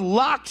everyone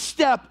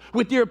lockstep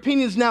with their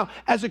opinions now.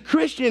 As a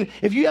Christian,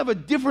 if you have a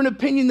different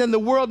opinion than the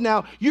world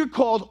now, you're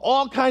called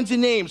all kinds of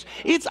names.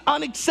 It's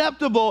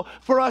unacceptable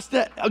for us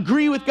to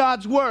agree with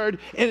God's word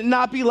and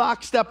not be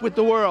lockstep with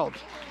the world.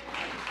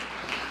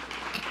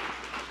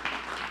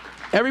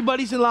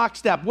 Everybody's in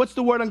lockstep. What's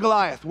the word on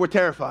Goliath? We're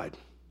terrified.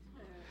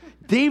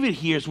 David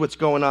hears what's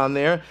going on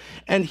there,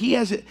 and he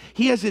has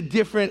a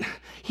different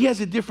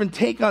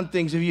take on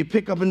things. If you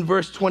pick up in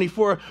verse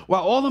 24,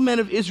 while all the men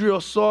of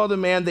Israel saw the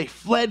man, they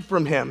fled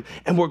from him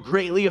and were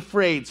greatly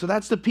afraid. So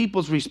that's the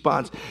people's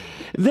response.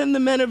 Then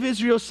the men of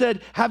Israel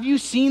said, have you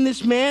seen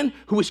this man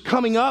who is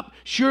coming up?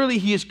 Surely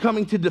he is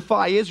coming to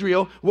defy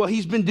Israel. Well,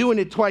 he's been doing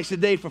it twice a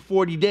day for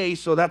 40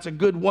 days, so that's a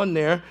good one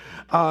there.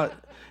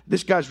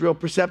 This guy's real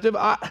perceptive.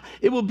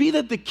 It will be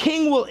that the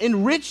king will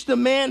enrich the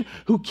man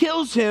who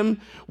kills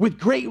him with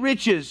great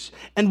riches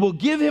and will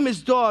give him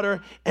his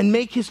daughter and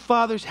make his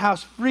father's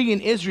house free in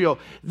Israel.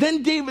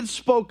 Then David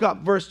spoke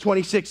up, verse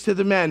 26, to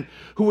the men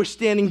who were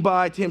standing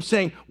by to him,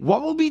 saying,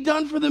 what will be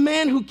done for the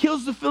man who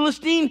kills the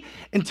Philistine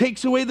and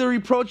takes away the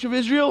reproach of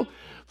Israel?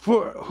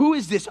 For who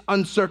is this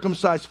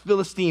uncircumcised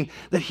Philistine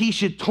that he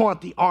should taunt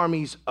the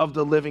armies of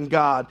the living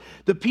God?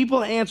 The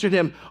people answered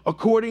him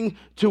according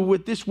to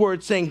with this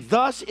word, saying,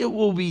 thus it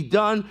will be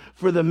done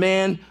for the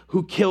man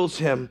who kills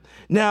him.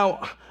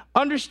 Now,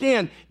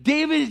 Understand,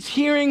 David is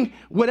hearing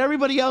what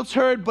everybody else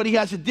heard, but he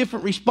has a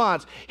different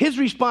response. His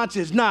response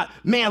is not,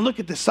 man, look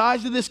at the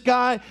size of this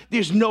guy.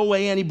 There's no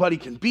way anybody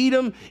can beat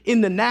him. In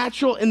the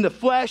natural, in the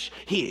flesh,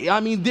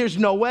 there's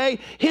no way.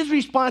 His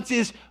response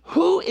is,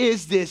 who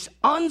is this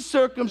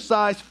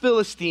uncircumcised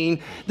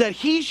Philistine that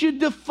he should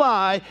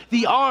defy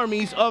the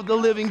armies of the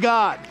living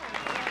God?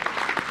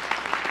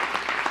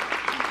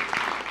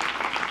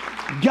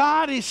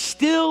 God is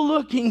still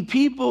looking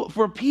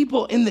for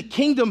people in the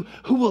kingdom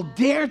who will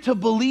dare to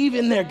believe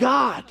in their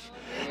God,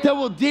 that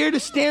will dare to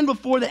stand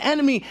before the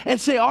enemy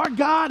and say, our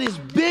God is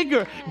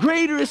bigger,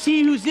 greater is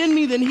he who's in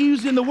me than he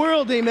who's in the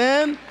world,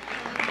 amen?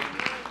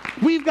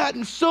 We've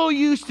gotten so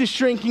used to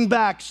shrinking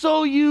back,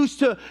 so used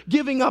to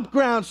giving up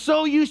ground,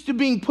 so used to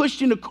being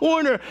pushed in a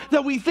corner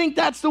that we think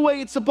that's the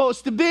way it's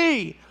supposed to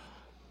be.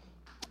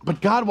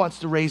 But God wants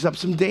to raise up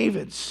some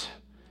Davids.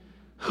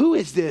 Who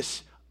is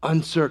this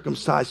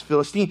uncircumcised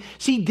Philistine?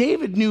 See,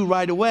 David knew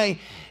right away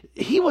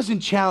he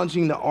wasn't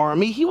challenging the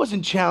army. He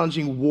wasn't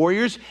challenging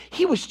warriors.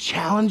 He was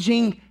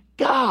challenging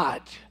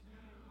God.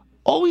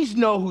 Always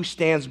know who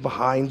stands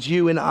behind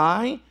you and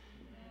I.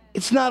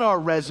 It's not our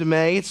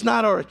resume. It's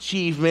not our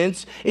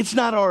achievements. It's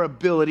not our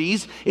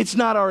abilities. It's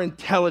not our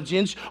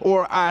intelligence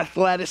or our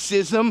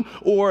athleticism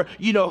or,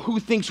 who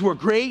thinks we're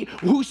great.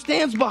 Who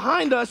stands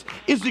behind us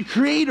is the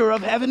creator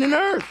of heaven and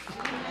earth.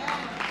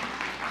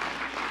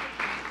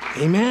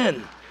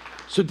 Amen.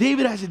 So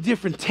David has a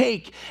different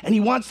take, and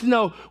he wants to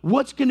know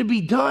what's going to be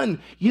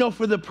done,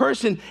 for the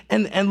person.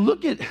 And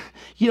look at,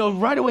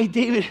 right away,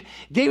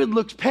 David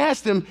looks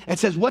past him and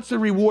says, what's the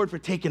reward for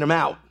taking him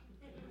out?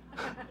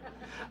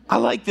 I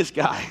like this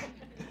guy.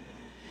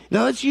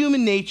 Now, that's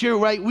human nature,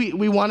 right?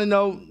 We want to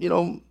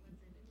know,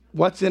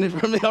 what's in it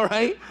for me, all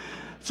right?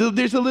 So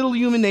there's a little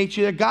human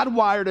nature there. God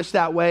wired us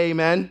that way,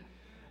 amen?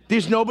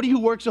 There's nobody who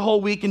works a whole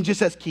week and just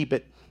says, keep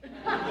it.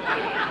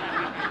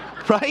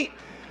 Right?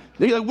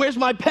 They're like, where's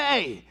my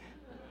pay?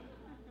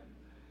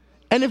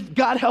 And if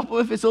God help them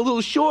if it's a little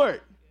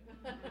short.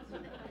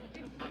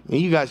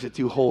 You guys are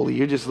too holy.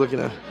 You're just looking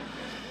at.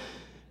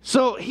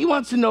 So he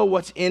wants to know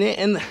what's in it.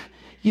 And,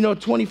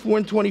 24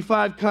 and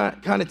 25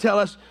 kind of tell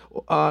us,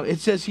 it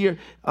says here,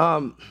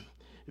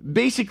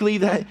 basically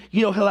that,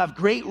 he'll have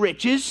great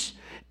riches.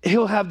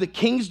 He'll have the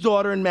king's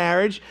daughter in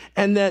marriage,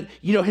 and that,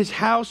 his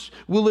house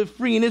will live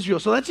free in Israel.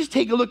 So let's just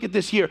take a look at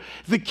this here.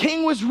 The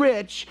king was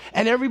rich,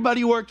 and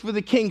everybody worked for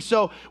the king.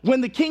 So when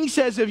the king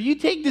says, if you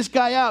take this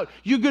guy out,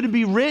 you're going to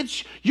be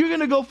rich. You're going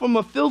to go from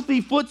a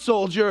filthy foot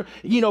soldier,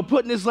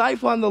 putting his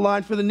life on the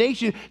line for the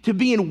nation, to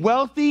being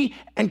wealthy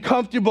and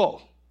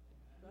comfortable.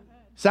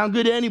 Sound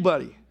good to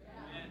anybody?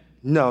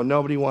 No,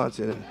 nobody wants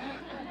it.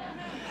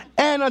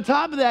 And on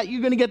top of that,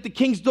 you're going to get the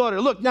king's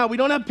daughter. Look, now, we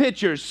don't have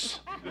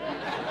pictures.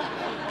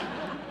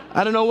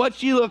 I don't know what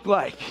she looked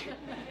like.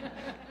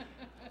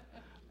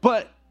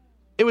 But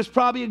it was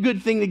probably a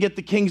good thing to get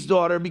the king's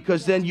daughter,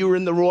 because then you were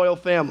in the royal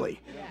family.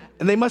 Yeah.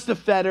 And they must have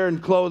fed her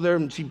and clothed her,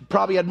 and she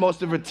probably had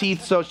most of her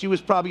teeth, so she was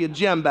probably a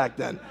gem back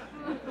then.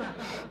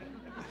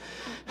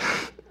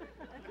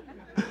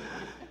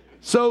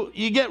 So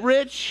you get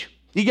rich,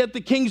 you get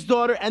the king's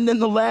daughter, and then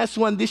the last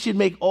one, this should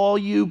make all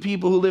you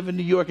people who live in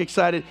New York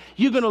excited.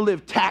 You're going to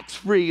live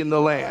tax-free in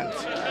the land.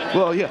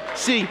 Well, yeah,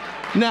 see,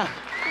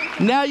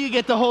 now you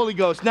get the Holy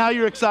Ghost. Now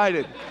you're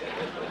excited.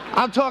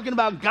 I'm talking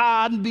about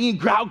God and being,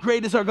 how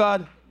great is our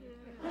God?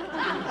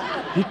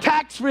 You're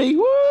tax-free.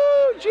 Woo,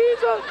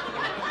 Jesus.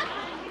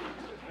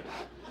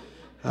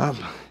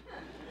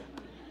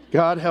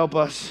 God help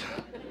us.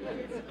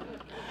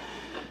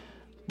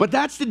 But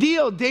that's the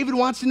deal. David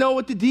wants to know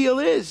what the deal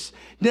is.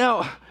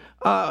 Now,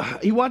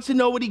 he wants to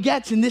know what he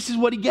gets, and this is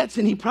what he gets,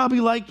 and he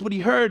probably liked what he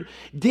heard.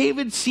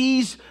 David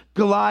sees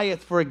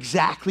Goliath for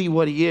exactly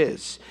what he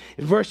is.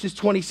 Verses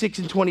 26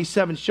 and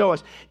 27 show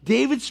us,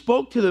 David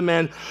spoke to the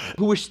men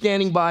who were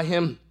standing by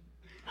him.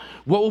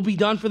 What will be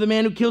done for the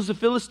man who kills the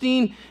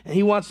Philistine? And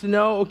he wants to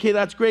know, okay,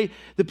 that's great.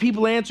 The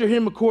people answer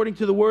him according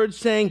to the words,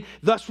 saying,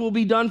 thus will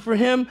be done for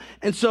him.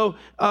 And so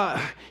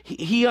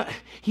he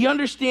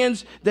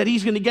understands that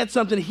he's going to get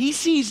something. He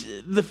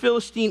sees the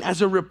Philistine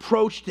as a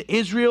reproach to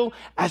Israel,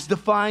 as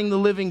defying the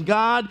living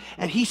God.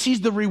 And he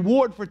sees the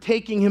reward for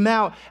taking him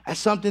out as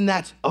something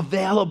that's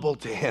available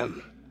to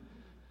him.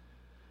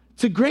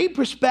 It's a great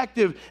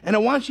perspective. And I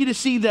want you to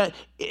see that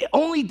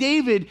only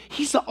David,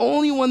 he's the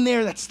only one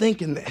there that's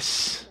thinking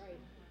this.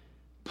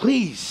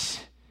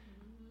 Please,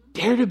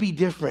 dare to be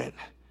different.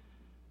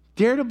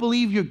 Dare to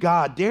believe your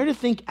God. Dare to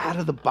think out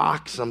of the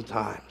box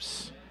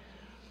sometimes.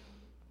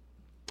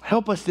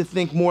 Help us to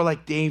think more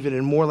like David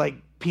and more like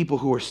people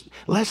who are,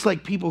 less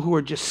like people who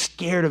are just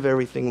scared of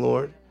everything,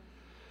 Lord.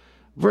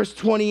 Verse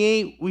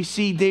 28, we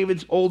see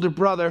David's older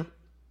brother.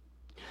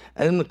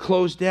 And I'm going to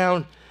close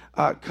down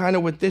kind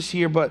of with this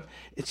here, but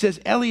it says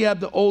Eliab,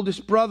 the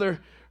oldest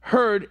brother,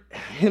 heard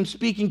him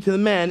speaking to the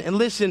men. And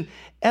listen,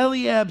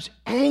 Eliab's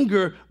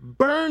anger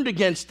burned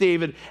against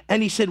David,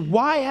 and he said,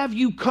 why have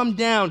you come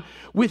down?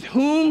 With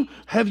whom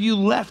have you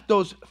left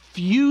those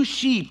few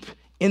sheep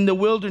in the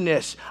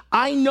wilderness?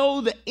 I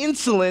know the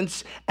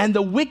insolence and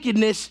the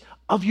wickedness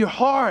of your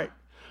heart,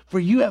 for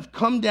you have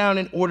come down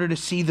in order to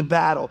see the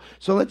battle.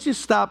 So let's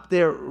just stop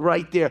there,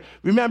 right there.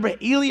 Remember,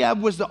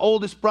 Eliab was the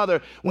oldest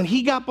brother. When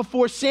he got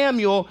before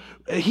Samuel,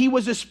 he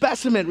was a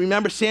specimen.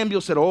 Remember,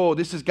 Samuel said, oh,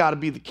 this has got to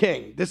be the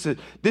king.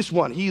 This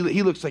one,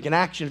 he looks like an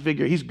action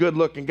figure. He's a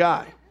good-looking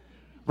guy,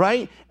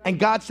 right? And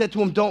God said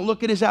to him, don't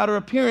look at his outer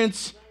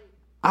appearance.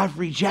 I've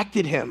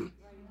rejected him.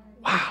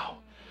 Wow.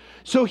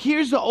 So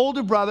here's the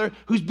older brother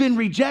who's been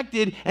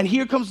rejected, and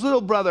here comes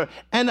little brother.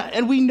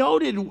 And we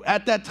noted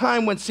at that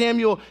time when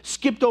Samuel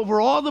skipped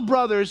over all the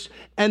brothers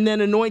and then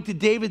anointed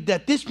David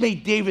that this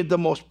made David the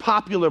most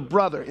popular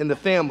brother in the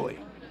family.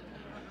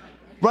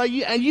 Right?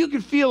 And you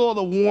could feel all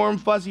the warm,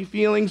 fuzzy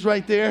feelings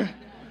right there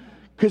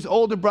because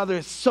older brother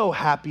is so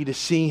happy to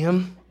see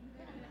him.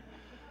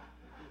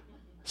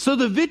 So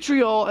the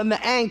vitriol and the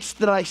angst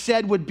that I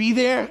said would be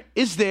there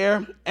is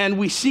there, and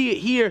we see it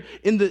here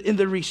in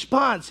the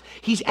response.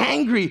 He's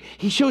angry.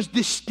 He shows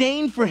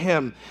disdain for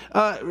him.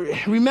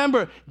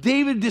 Remember,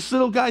 David, this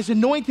little guy's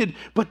anointed,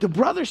 but the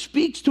brother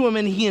speaks to him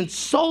and he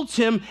insults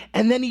him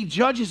and then he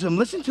judges him.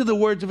 Listen to the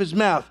words of his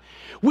mouth.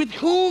 With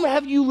whom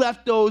have you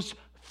left those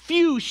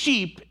few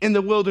sheep in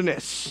the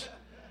wilderness?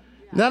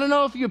 Now, I don't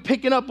know if you're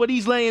picking up what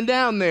he's laying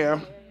down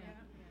there,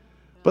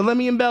 but let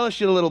me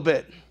embellish it a little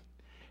bit.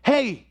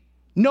 Hey,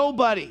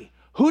 nobody.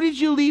 Who did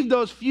you leave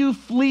those few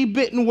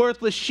flea-bitten,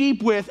 worthless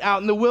sheep with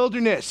out in the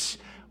wilderness?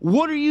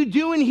 What are you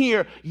doing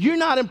here? You're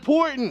not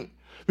important.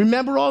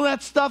 Remember all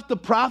that stuff the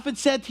prophet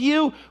said to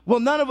you? Well,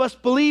 none of us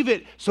believe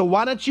it, so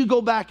why don't you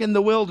go back in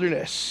the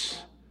wilderness?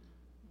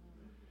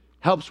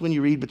 Helps when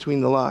you read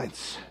between the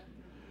lines.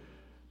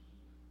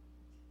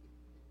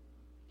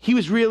 He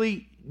was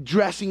really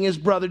dressing his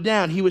brother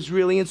down. He was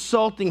really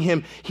insulting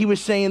him. He was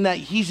saying that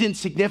he's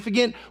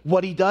insignificant.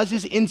 What he does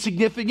is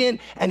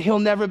insignificant, and he'll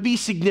never be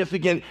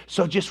significant,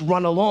 so just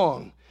run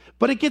along.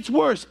 But it gets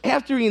worse.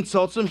 After he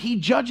insults him, he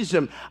judges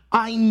him.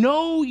 I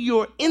know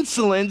your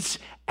insolence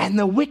and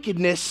the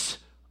wickedness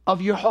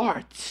of your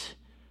heart.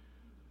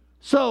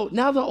 So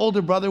now the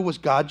older brother was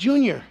God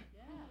Jr.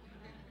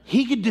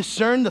 He could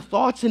discern the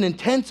thoughts and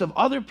intents of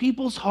other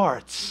people's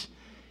hearts.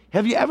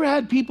 Have you ever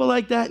had people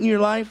like that in your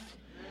life?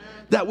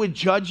 That would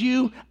judge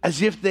you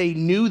as if they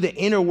knew the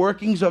inner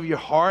workings of your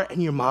heart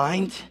and your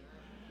mind?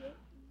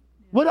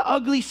 What an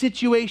ugly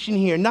situation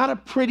here. Not a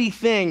pretty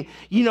thing.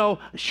 You know,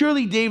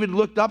 surely David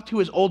looked up to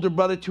his older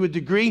brother to a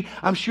degree.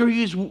 I'm sure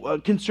he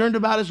was concerned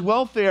about his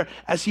welfare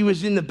as he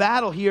was in the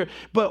battle here.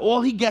 But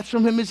all he gets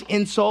from him is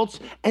insults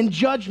and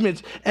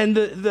judgments. And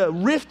the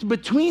rift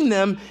between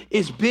them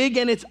is big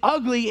and it's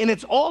ugly, and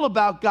it's all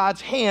about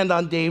God's hand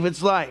on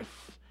David's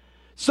life.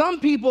 Some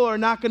people are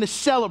not going to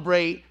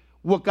celebrate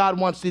what God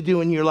wants to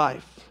do in your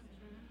life.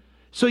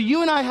 So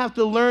you and I have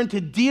to learn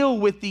to deal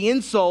with the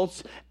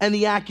insults and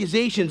the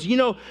accusations. You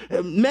know,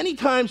 many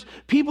times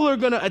people are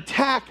going to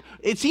attack.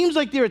 It seems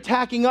like they're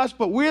attacking us,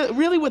 but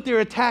really what they're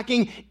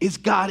attacking is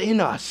God in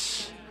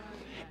us.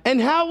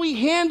 And how we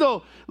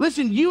handle,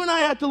 listen, you and I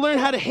have to learn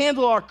how to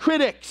handle our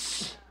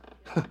critics.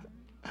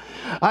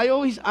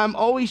 I'm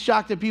always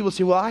shocked that people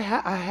say, well, I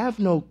have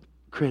no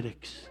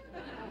critics.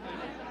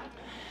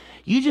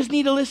 You just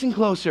need to listen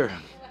closer.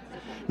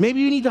 Maybe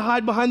you need to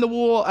hide behind the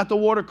wall at the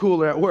water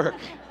cooler at work.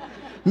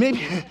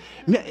 Maybe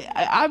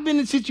I've been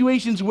in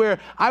situations where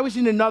I was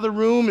in another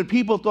room and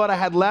people thought I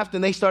had left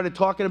and they started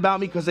talking about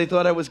me because they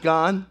thought I was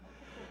gone.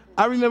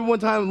 I remember one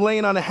time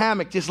laying on a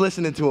hammock just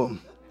listening to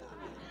them.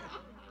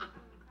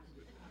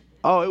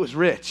 Oh, it was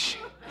rich.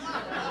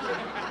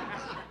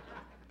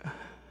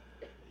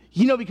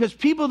 You know, because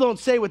people don't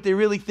say what they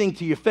really think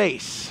to your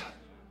face.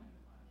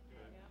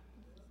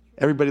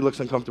 Everybody looks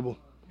uncomfortable.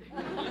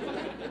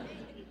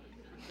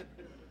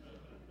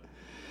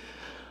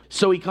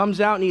 So he comes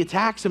out and he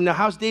attacks him. Now,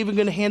 how's David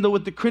going to handle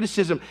with the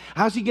criticism?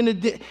 How's he going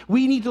to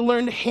we need to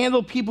learn to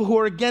handle people who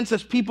are against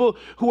us, people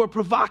who are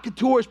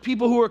provocateurs,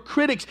 people who are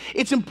critics.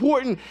 It's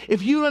important.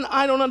 If you and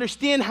I don't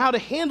understand how to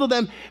handle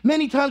them,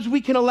 many times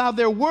we can allow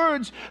their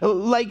words,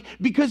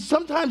 because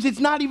sometimes it's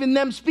not even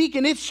them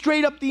speaking, it's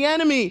straight up the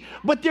enemy.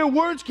 But their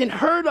words can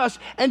hurt us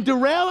and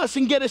derail us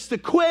and get us to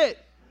quit.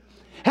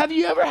 Have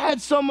you ever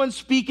had someone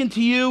speaking to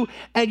you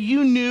and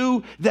you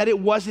knew that it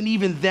wasn't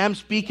even them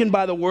speaking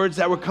by the words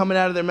that were coming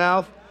out of their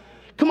mouth?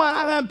 Come on,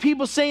 I've had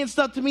people saying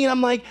stuff to me and I'm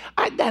like,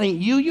 that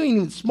ain't you. You ain't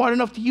even smart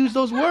enough to use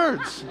those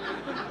words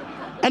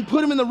and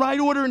put them in the right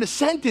order in a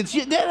sentence.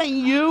 That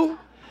ain't you.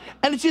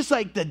 And it's just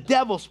like the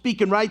devil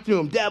speaking right through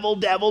them. Devil,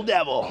 devil,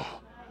 devil.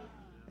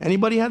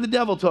 Anybody had the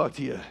devil talk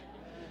to you?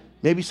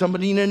 Maybe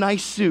somebody in a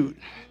nice suit.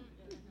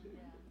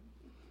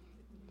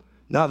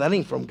 No, that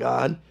ain't from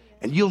God.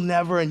 And you'll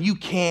never, and you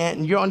can't,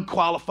 and you're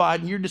unqualified,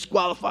 and you're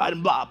disqualified,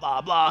 and blah,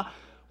 blah, blah.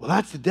 Well,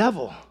 that's the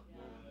devil.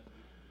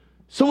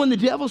 So when the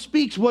devil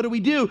speaks, what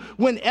do?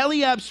 When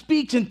Eliab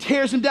speaks and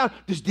tears him down,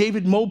 does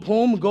David mope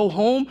home and go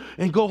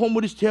home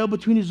with his tail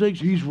between his legs?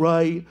 He's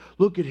right.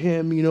 Look at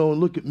him, and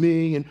look at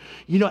me,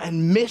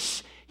 and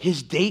miss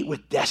his date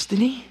with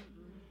destiny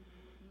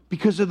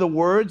because of the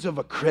words of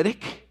a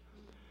critic?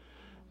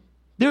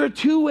 There are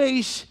two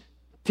ways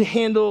to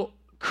handle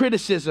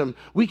criticism.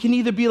 We can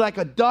either be like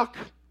a duck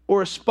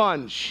or a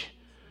sponge?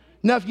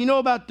 Now, if you know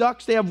about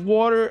ducks, they have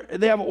water,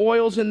 they have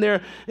oils in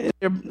their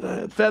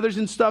feathers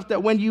and stuff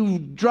that when you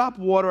drop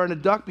water on a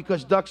duck,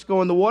 because ducks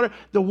go in the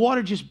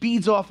water just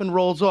beads off and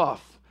rolls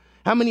off.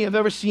 How many have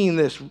ever seen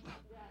this?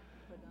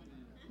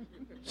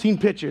 Seen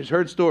pictures,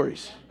 heard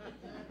stories.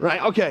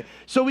 Right? Okay,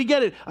 so we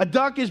get it. A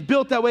duck is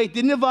built that way. It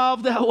didn't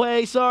evolve that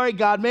way. Sorry,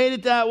 God made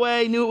it that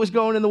way. Knew it was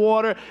going in the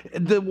water.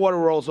 The water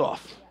rolls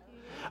off.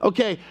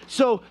 Okay,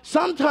 so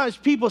sometimes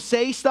people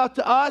say stuff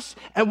to us,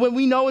 and when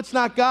we know it's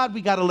not God,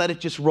 we got to let it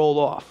just roll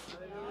off.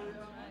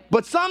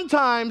 But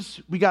sometimes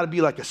we got to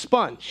be like a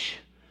sponge,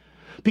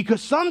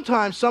 because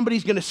sometimes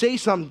somebody's going to say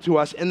something to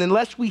us, and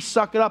unless we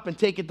suck it up and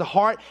take it to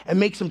heart and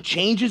make some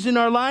changes in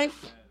our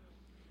life,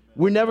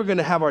 we're never going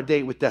to have our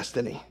date with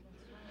destiny.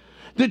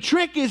 The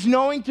trick is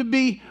knowing to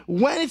be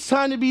when it's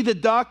time to be the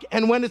duck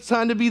and when it's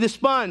time to be the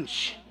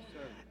sponge.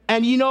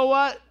 And you know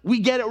what? We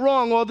get it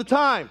wrong all the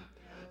time.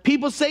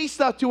 People say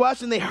stuff to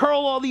us and they hurl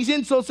all these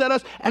insults at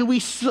us, and we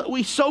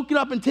soak it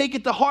up and take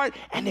it to heart,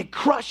 and it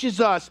crushes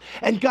us.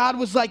 And God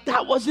was like,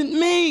 that wasn't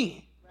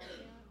me.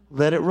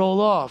 Let it roll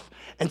off.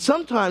 And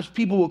sometimes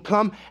people will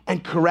come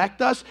and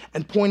correct us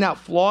and point out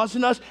flaws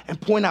in us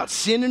and point out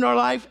sin in our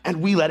life,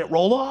 and we let it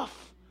roll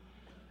off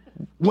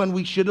when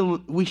we should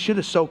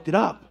have soaked it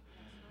up,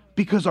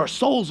 because our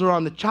souls are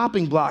on the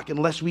chopping block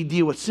unless we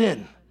deal with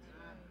sin.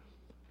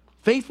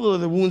 Faithful are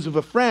the wounds of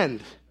a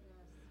friend.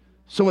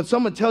 So when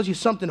someone tells you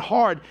something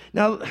hard,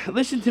 now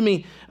listen to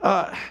me,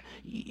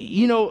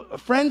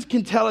 friends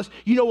can tell us,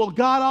 well,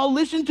 God, I'll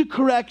listen to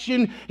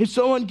correction if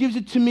someone gives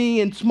it to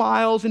me and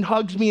smiles and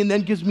hugs me and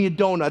then gives me a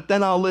donut,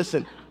 then I'll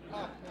listen.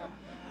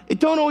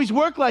 It don't always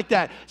work like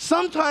that.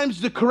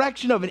 Sometimes the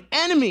correction of an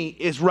enemy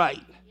is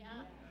right.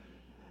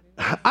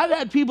 I've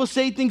had people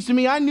say things to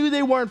me. I knew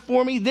they weren't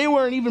for me. They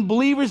weren't even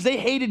believers. They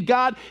hated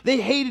God.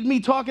 They hated me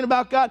talking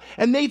about God.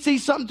 And they'd say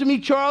something to me,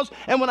 Charles,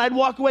 and when I'd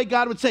walk away,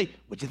 God would say,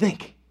 what'd you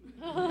think?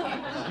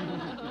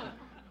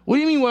 What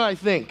do you mean what I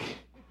think?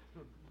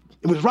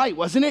 It was right,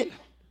 wasn't it?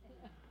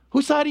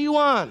 Whose side are you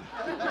on?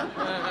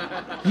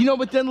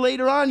 But then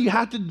later on you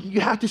have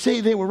to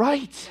say they were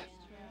right.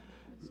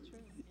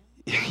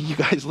 You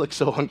guys look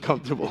so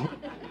uncomfortable.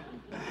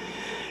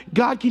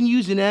 God can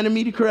use an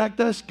enemy to correct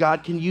us.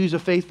 God can use a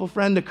faithful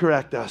friend to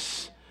correct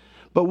us.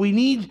 But we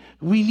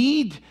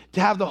need to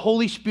have the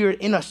Holy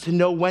Spirit in us to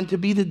know when to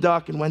be the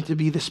duck and when to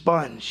be the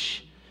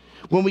sponge.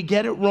 When we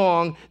get it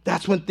wrong,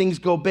 that's when things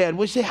go bad.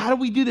 We say, how do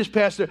we do this,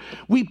 Pastor?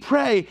 We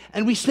pray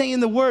and we stay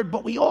in the Word,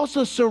 but we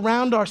also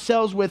surround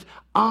ourselves with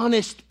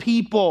honest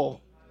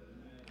people.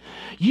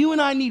 You and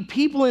I need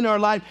people in our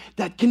life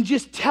that can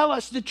just tell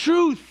us the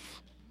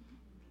truth.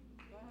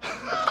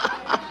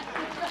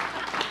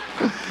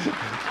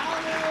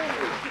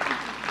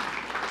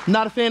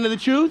 Not a fan of the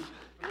truth?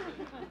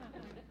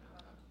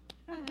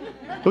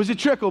 It was a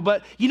trickle,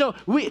 but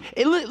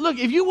look,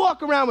 if you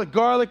walk around with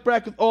garlic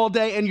breakfast all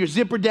day and your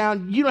zipper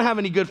down, you don't have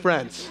any good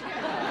friends.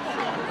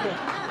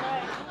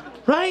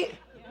 Right?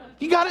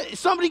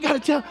 Somebody gotta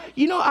tell,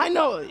 I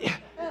know,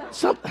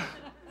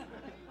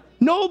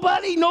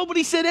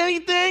 nobody said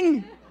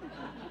anything.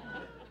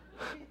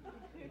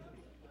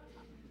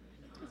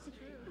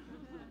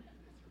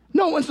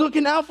 No one's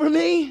looking out for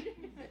me.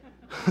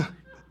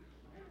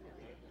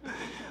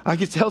 I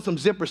could tell some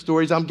zipper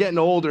stories. I'm getting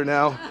older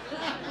now.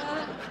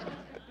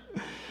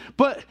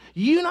 But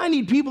you and I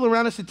need people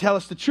around us to tell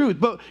us the truth.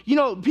 But,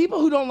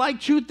 people who don't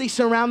like truth, they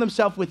surround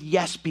themselves with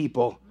yes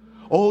people.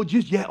 Oh,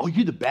 you're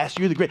the best.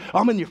 You're the great.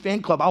 I'm in your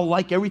fan club. I'll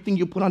like everything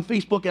you put on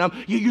Facebook, and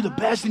you're the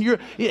best.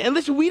 And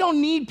listen, we don't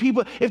need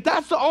people. If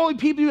that's the only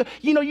people,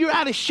 you're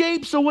out of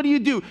shape, so what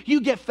do?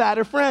 You get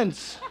fatter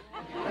friends.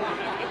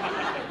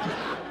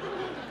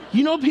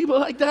 You know people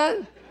like that?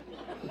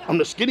 I'm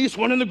the skinniest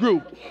one in the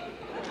group.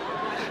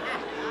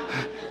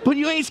 But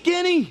you ain't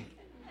skinny.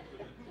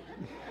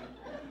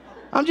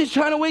 I'm just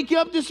trying to wake you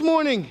up this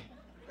morning,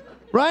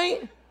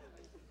 right?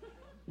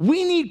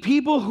 We need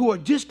people who are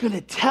just going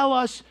to tell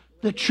us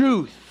the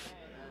truth.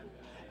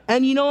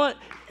 And you know what?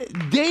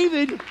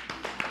 David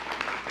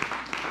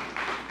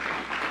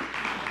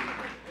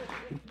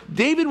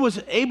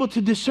was able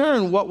to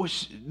discern what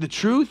was the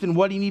truth and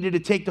what he needed to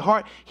take to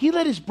heart. He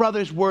let his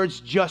brother's words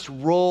just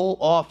roll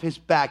off his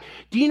back.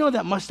 Do you know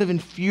that must have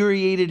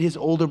infuriated his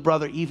older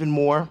brother even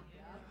more?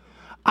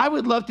 I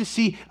would love to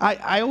see,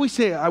 I always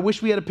say, I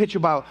wish we had a picture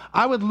Bible.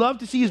 I would love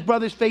to see his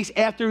brother's face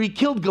after he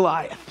killed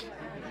Goliath.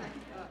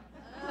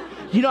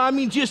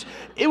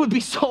 It would be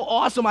so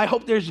awesome. I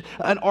hope there's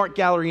an art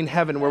gallery in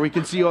heaven where we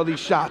can see all these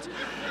shots.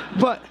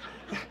 But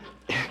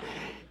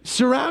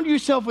surround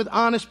yourself with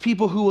honest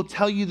people who will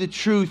tell you the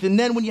truth. And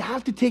then when you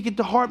have to take it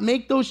to heart,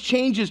 make those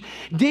changes.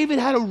 David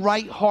had a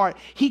right heart.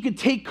 He could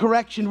take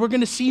correction. We're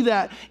going to see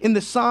that in the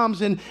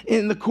Psalms and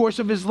in the course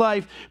of his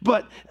life.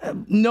 But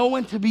know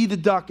when to be the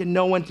duck and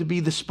know when to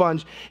be the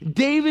sponge.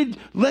 David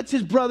lets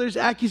his brother's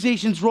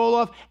accusations roll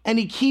off, and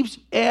he keeps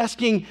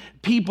asking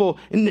people.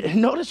 And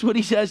notice what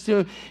he says to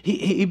him.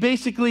 He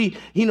basically,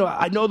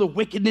 I know the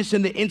wickedness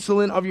and the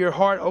insolence of your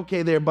heart.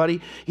 Okay there,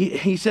 buddy.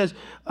 He says,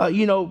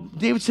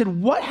 David said,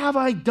 what have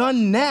I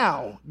done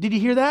now? Did you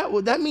hear that?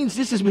 Well, that means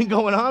this has been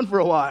going on for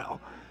a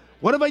while.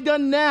 What have I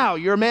done now?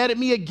 You're mad at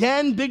me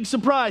again? Big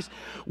surprise.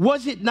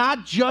 Was it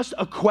not just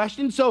a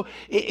question? So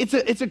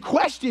it's a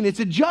question. It's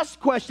a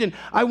just question.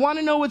 I want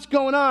to know what's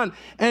going on.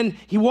 And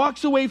he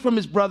walks away from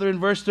his brother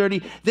in verse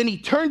 30. Then he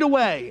turned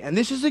away. And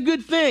this is a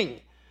good thing.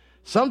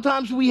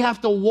 Sometimes we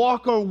have to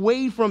walk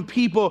away from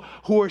people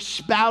who are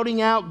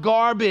spouting out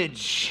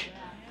garbage.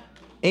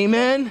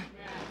 Amen?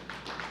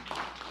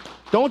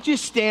 Don't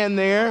just stand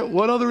there.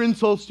 What other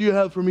insults do you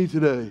have for me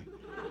today?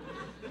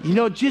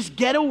 Just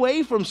get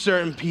away from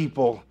certain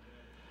people.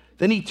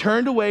 Then he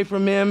turned away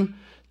from him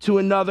to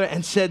another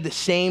and said the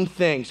same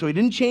thing. So he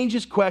didn't change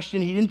his question.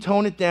 He didn't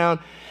tone it down.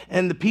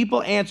 And the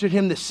people answered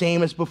him the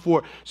same as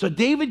before. So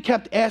David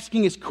kept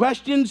asking his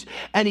questions,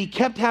 and he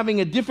kept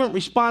having a different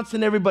response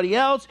than everybody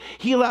else.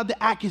 He allowed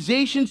the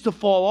accusations to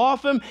fall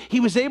off him. He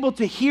was able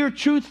to hear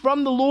truth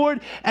from the Lord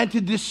and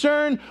to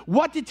discern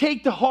what to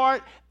take to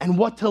heart and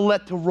what to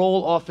let to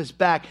roll off his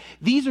back.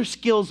 These are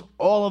skills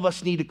all of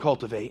us need to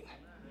cultivate.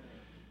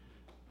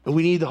 And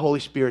we need the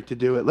Holy Spirit to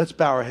do it. Let's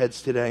bow our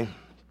heads today.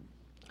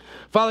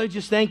 Father, I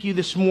just thank you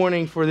this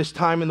morning for this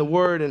time in the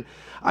Word. And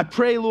I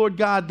pray, Lord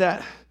God,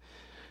 that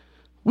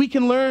we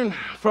can learn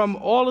from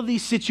all of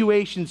these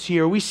situations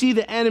here. We see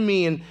the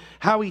enemy and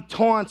how he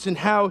taunts and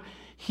how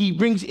he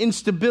brings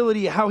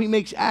instability, how he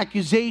makes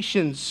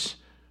accusations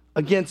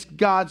against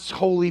God's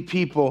holy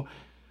people.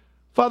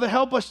 Father,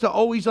 help us to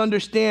always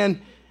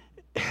understand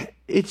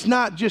it's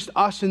not just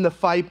us in the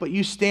fight, but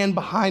you stand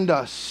behind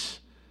us.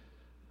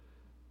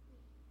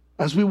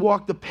 As we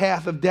walk the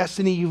path of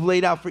destiny you've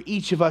laid out for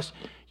each of us,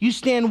 you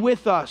stand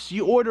with us,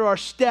 you order our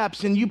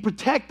steps, and you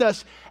protect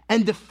us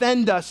and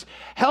defend us.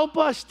 Help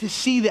us to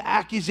see the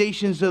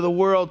accusations of the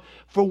world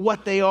for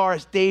what they are,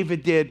 as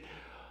David did.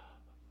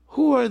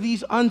 Who are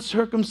these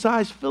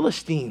uncircumcised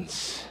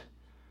Philistines?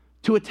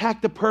 To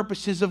attack the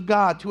purposes of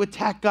God, to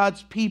attack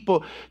God's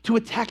people, to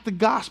attack the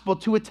gospel,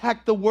 to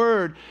attack the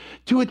word,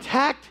 to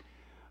attack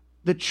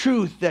the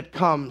truth that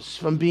comes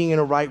from being in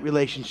a right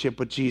relationship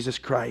with Jesus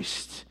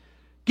Christ.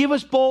 Give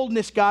us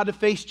boldness, God, to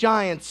face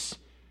giants.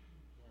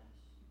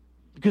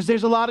 Because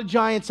there's a lot of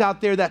giants out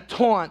there that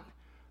taunt.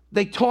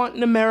 They taunt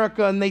in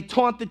America and they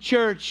taunt the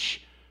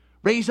church.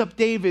 Raise up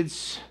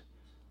Davids.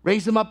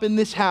 Raise them up in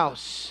this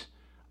house.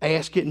 I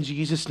ask it in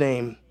Jesus'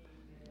 name.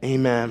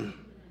 Amen.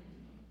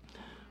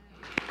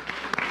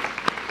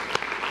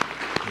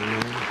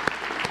 Amen.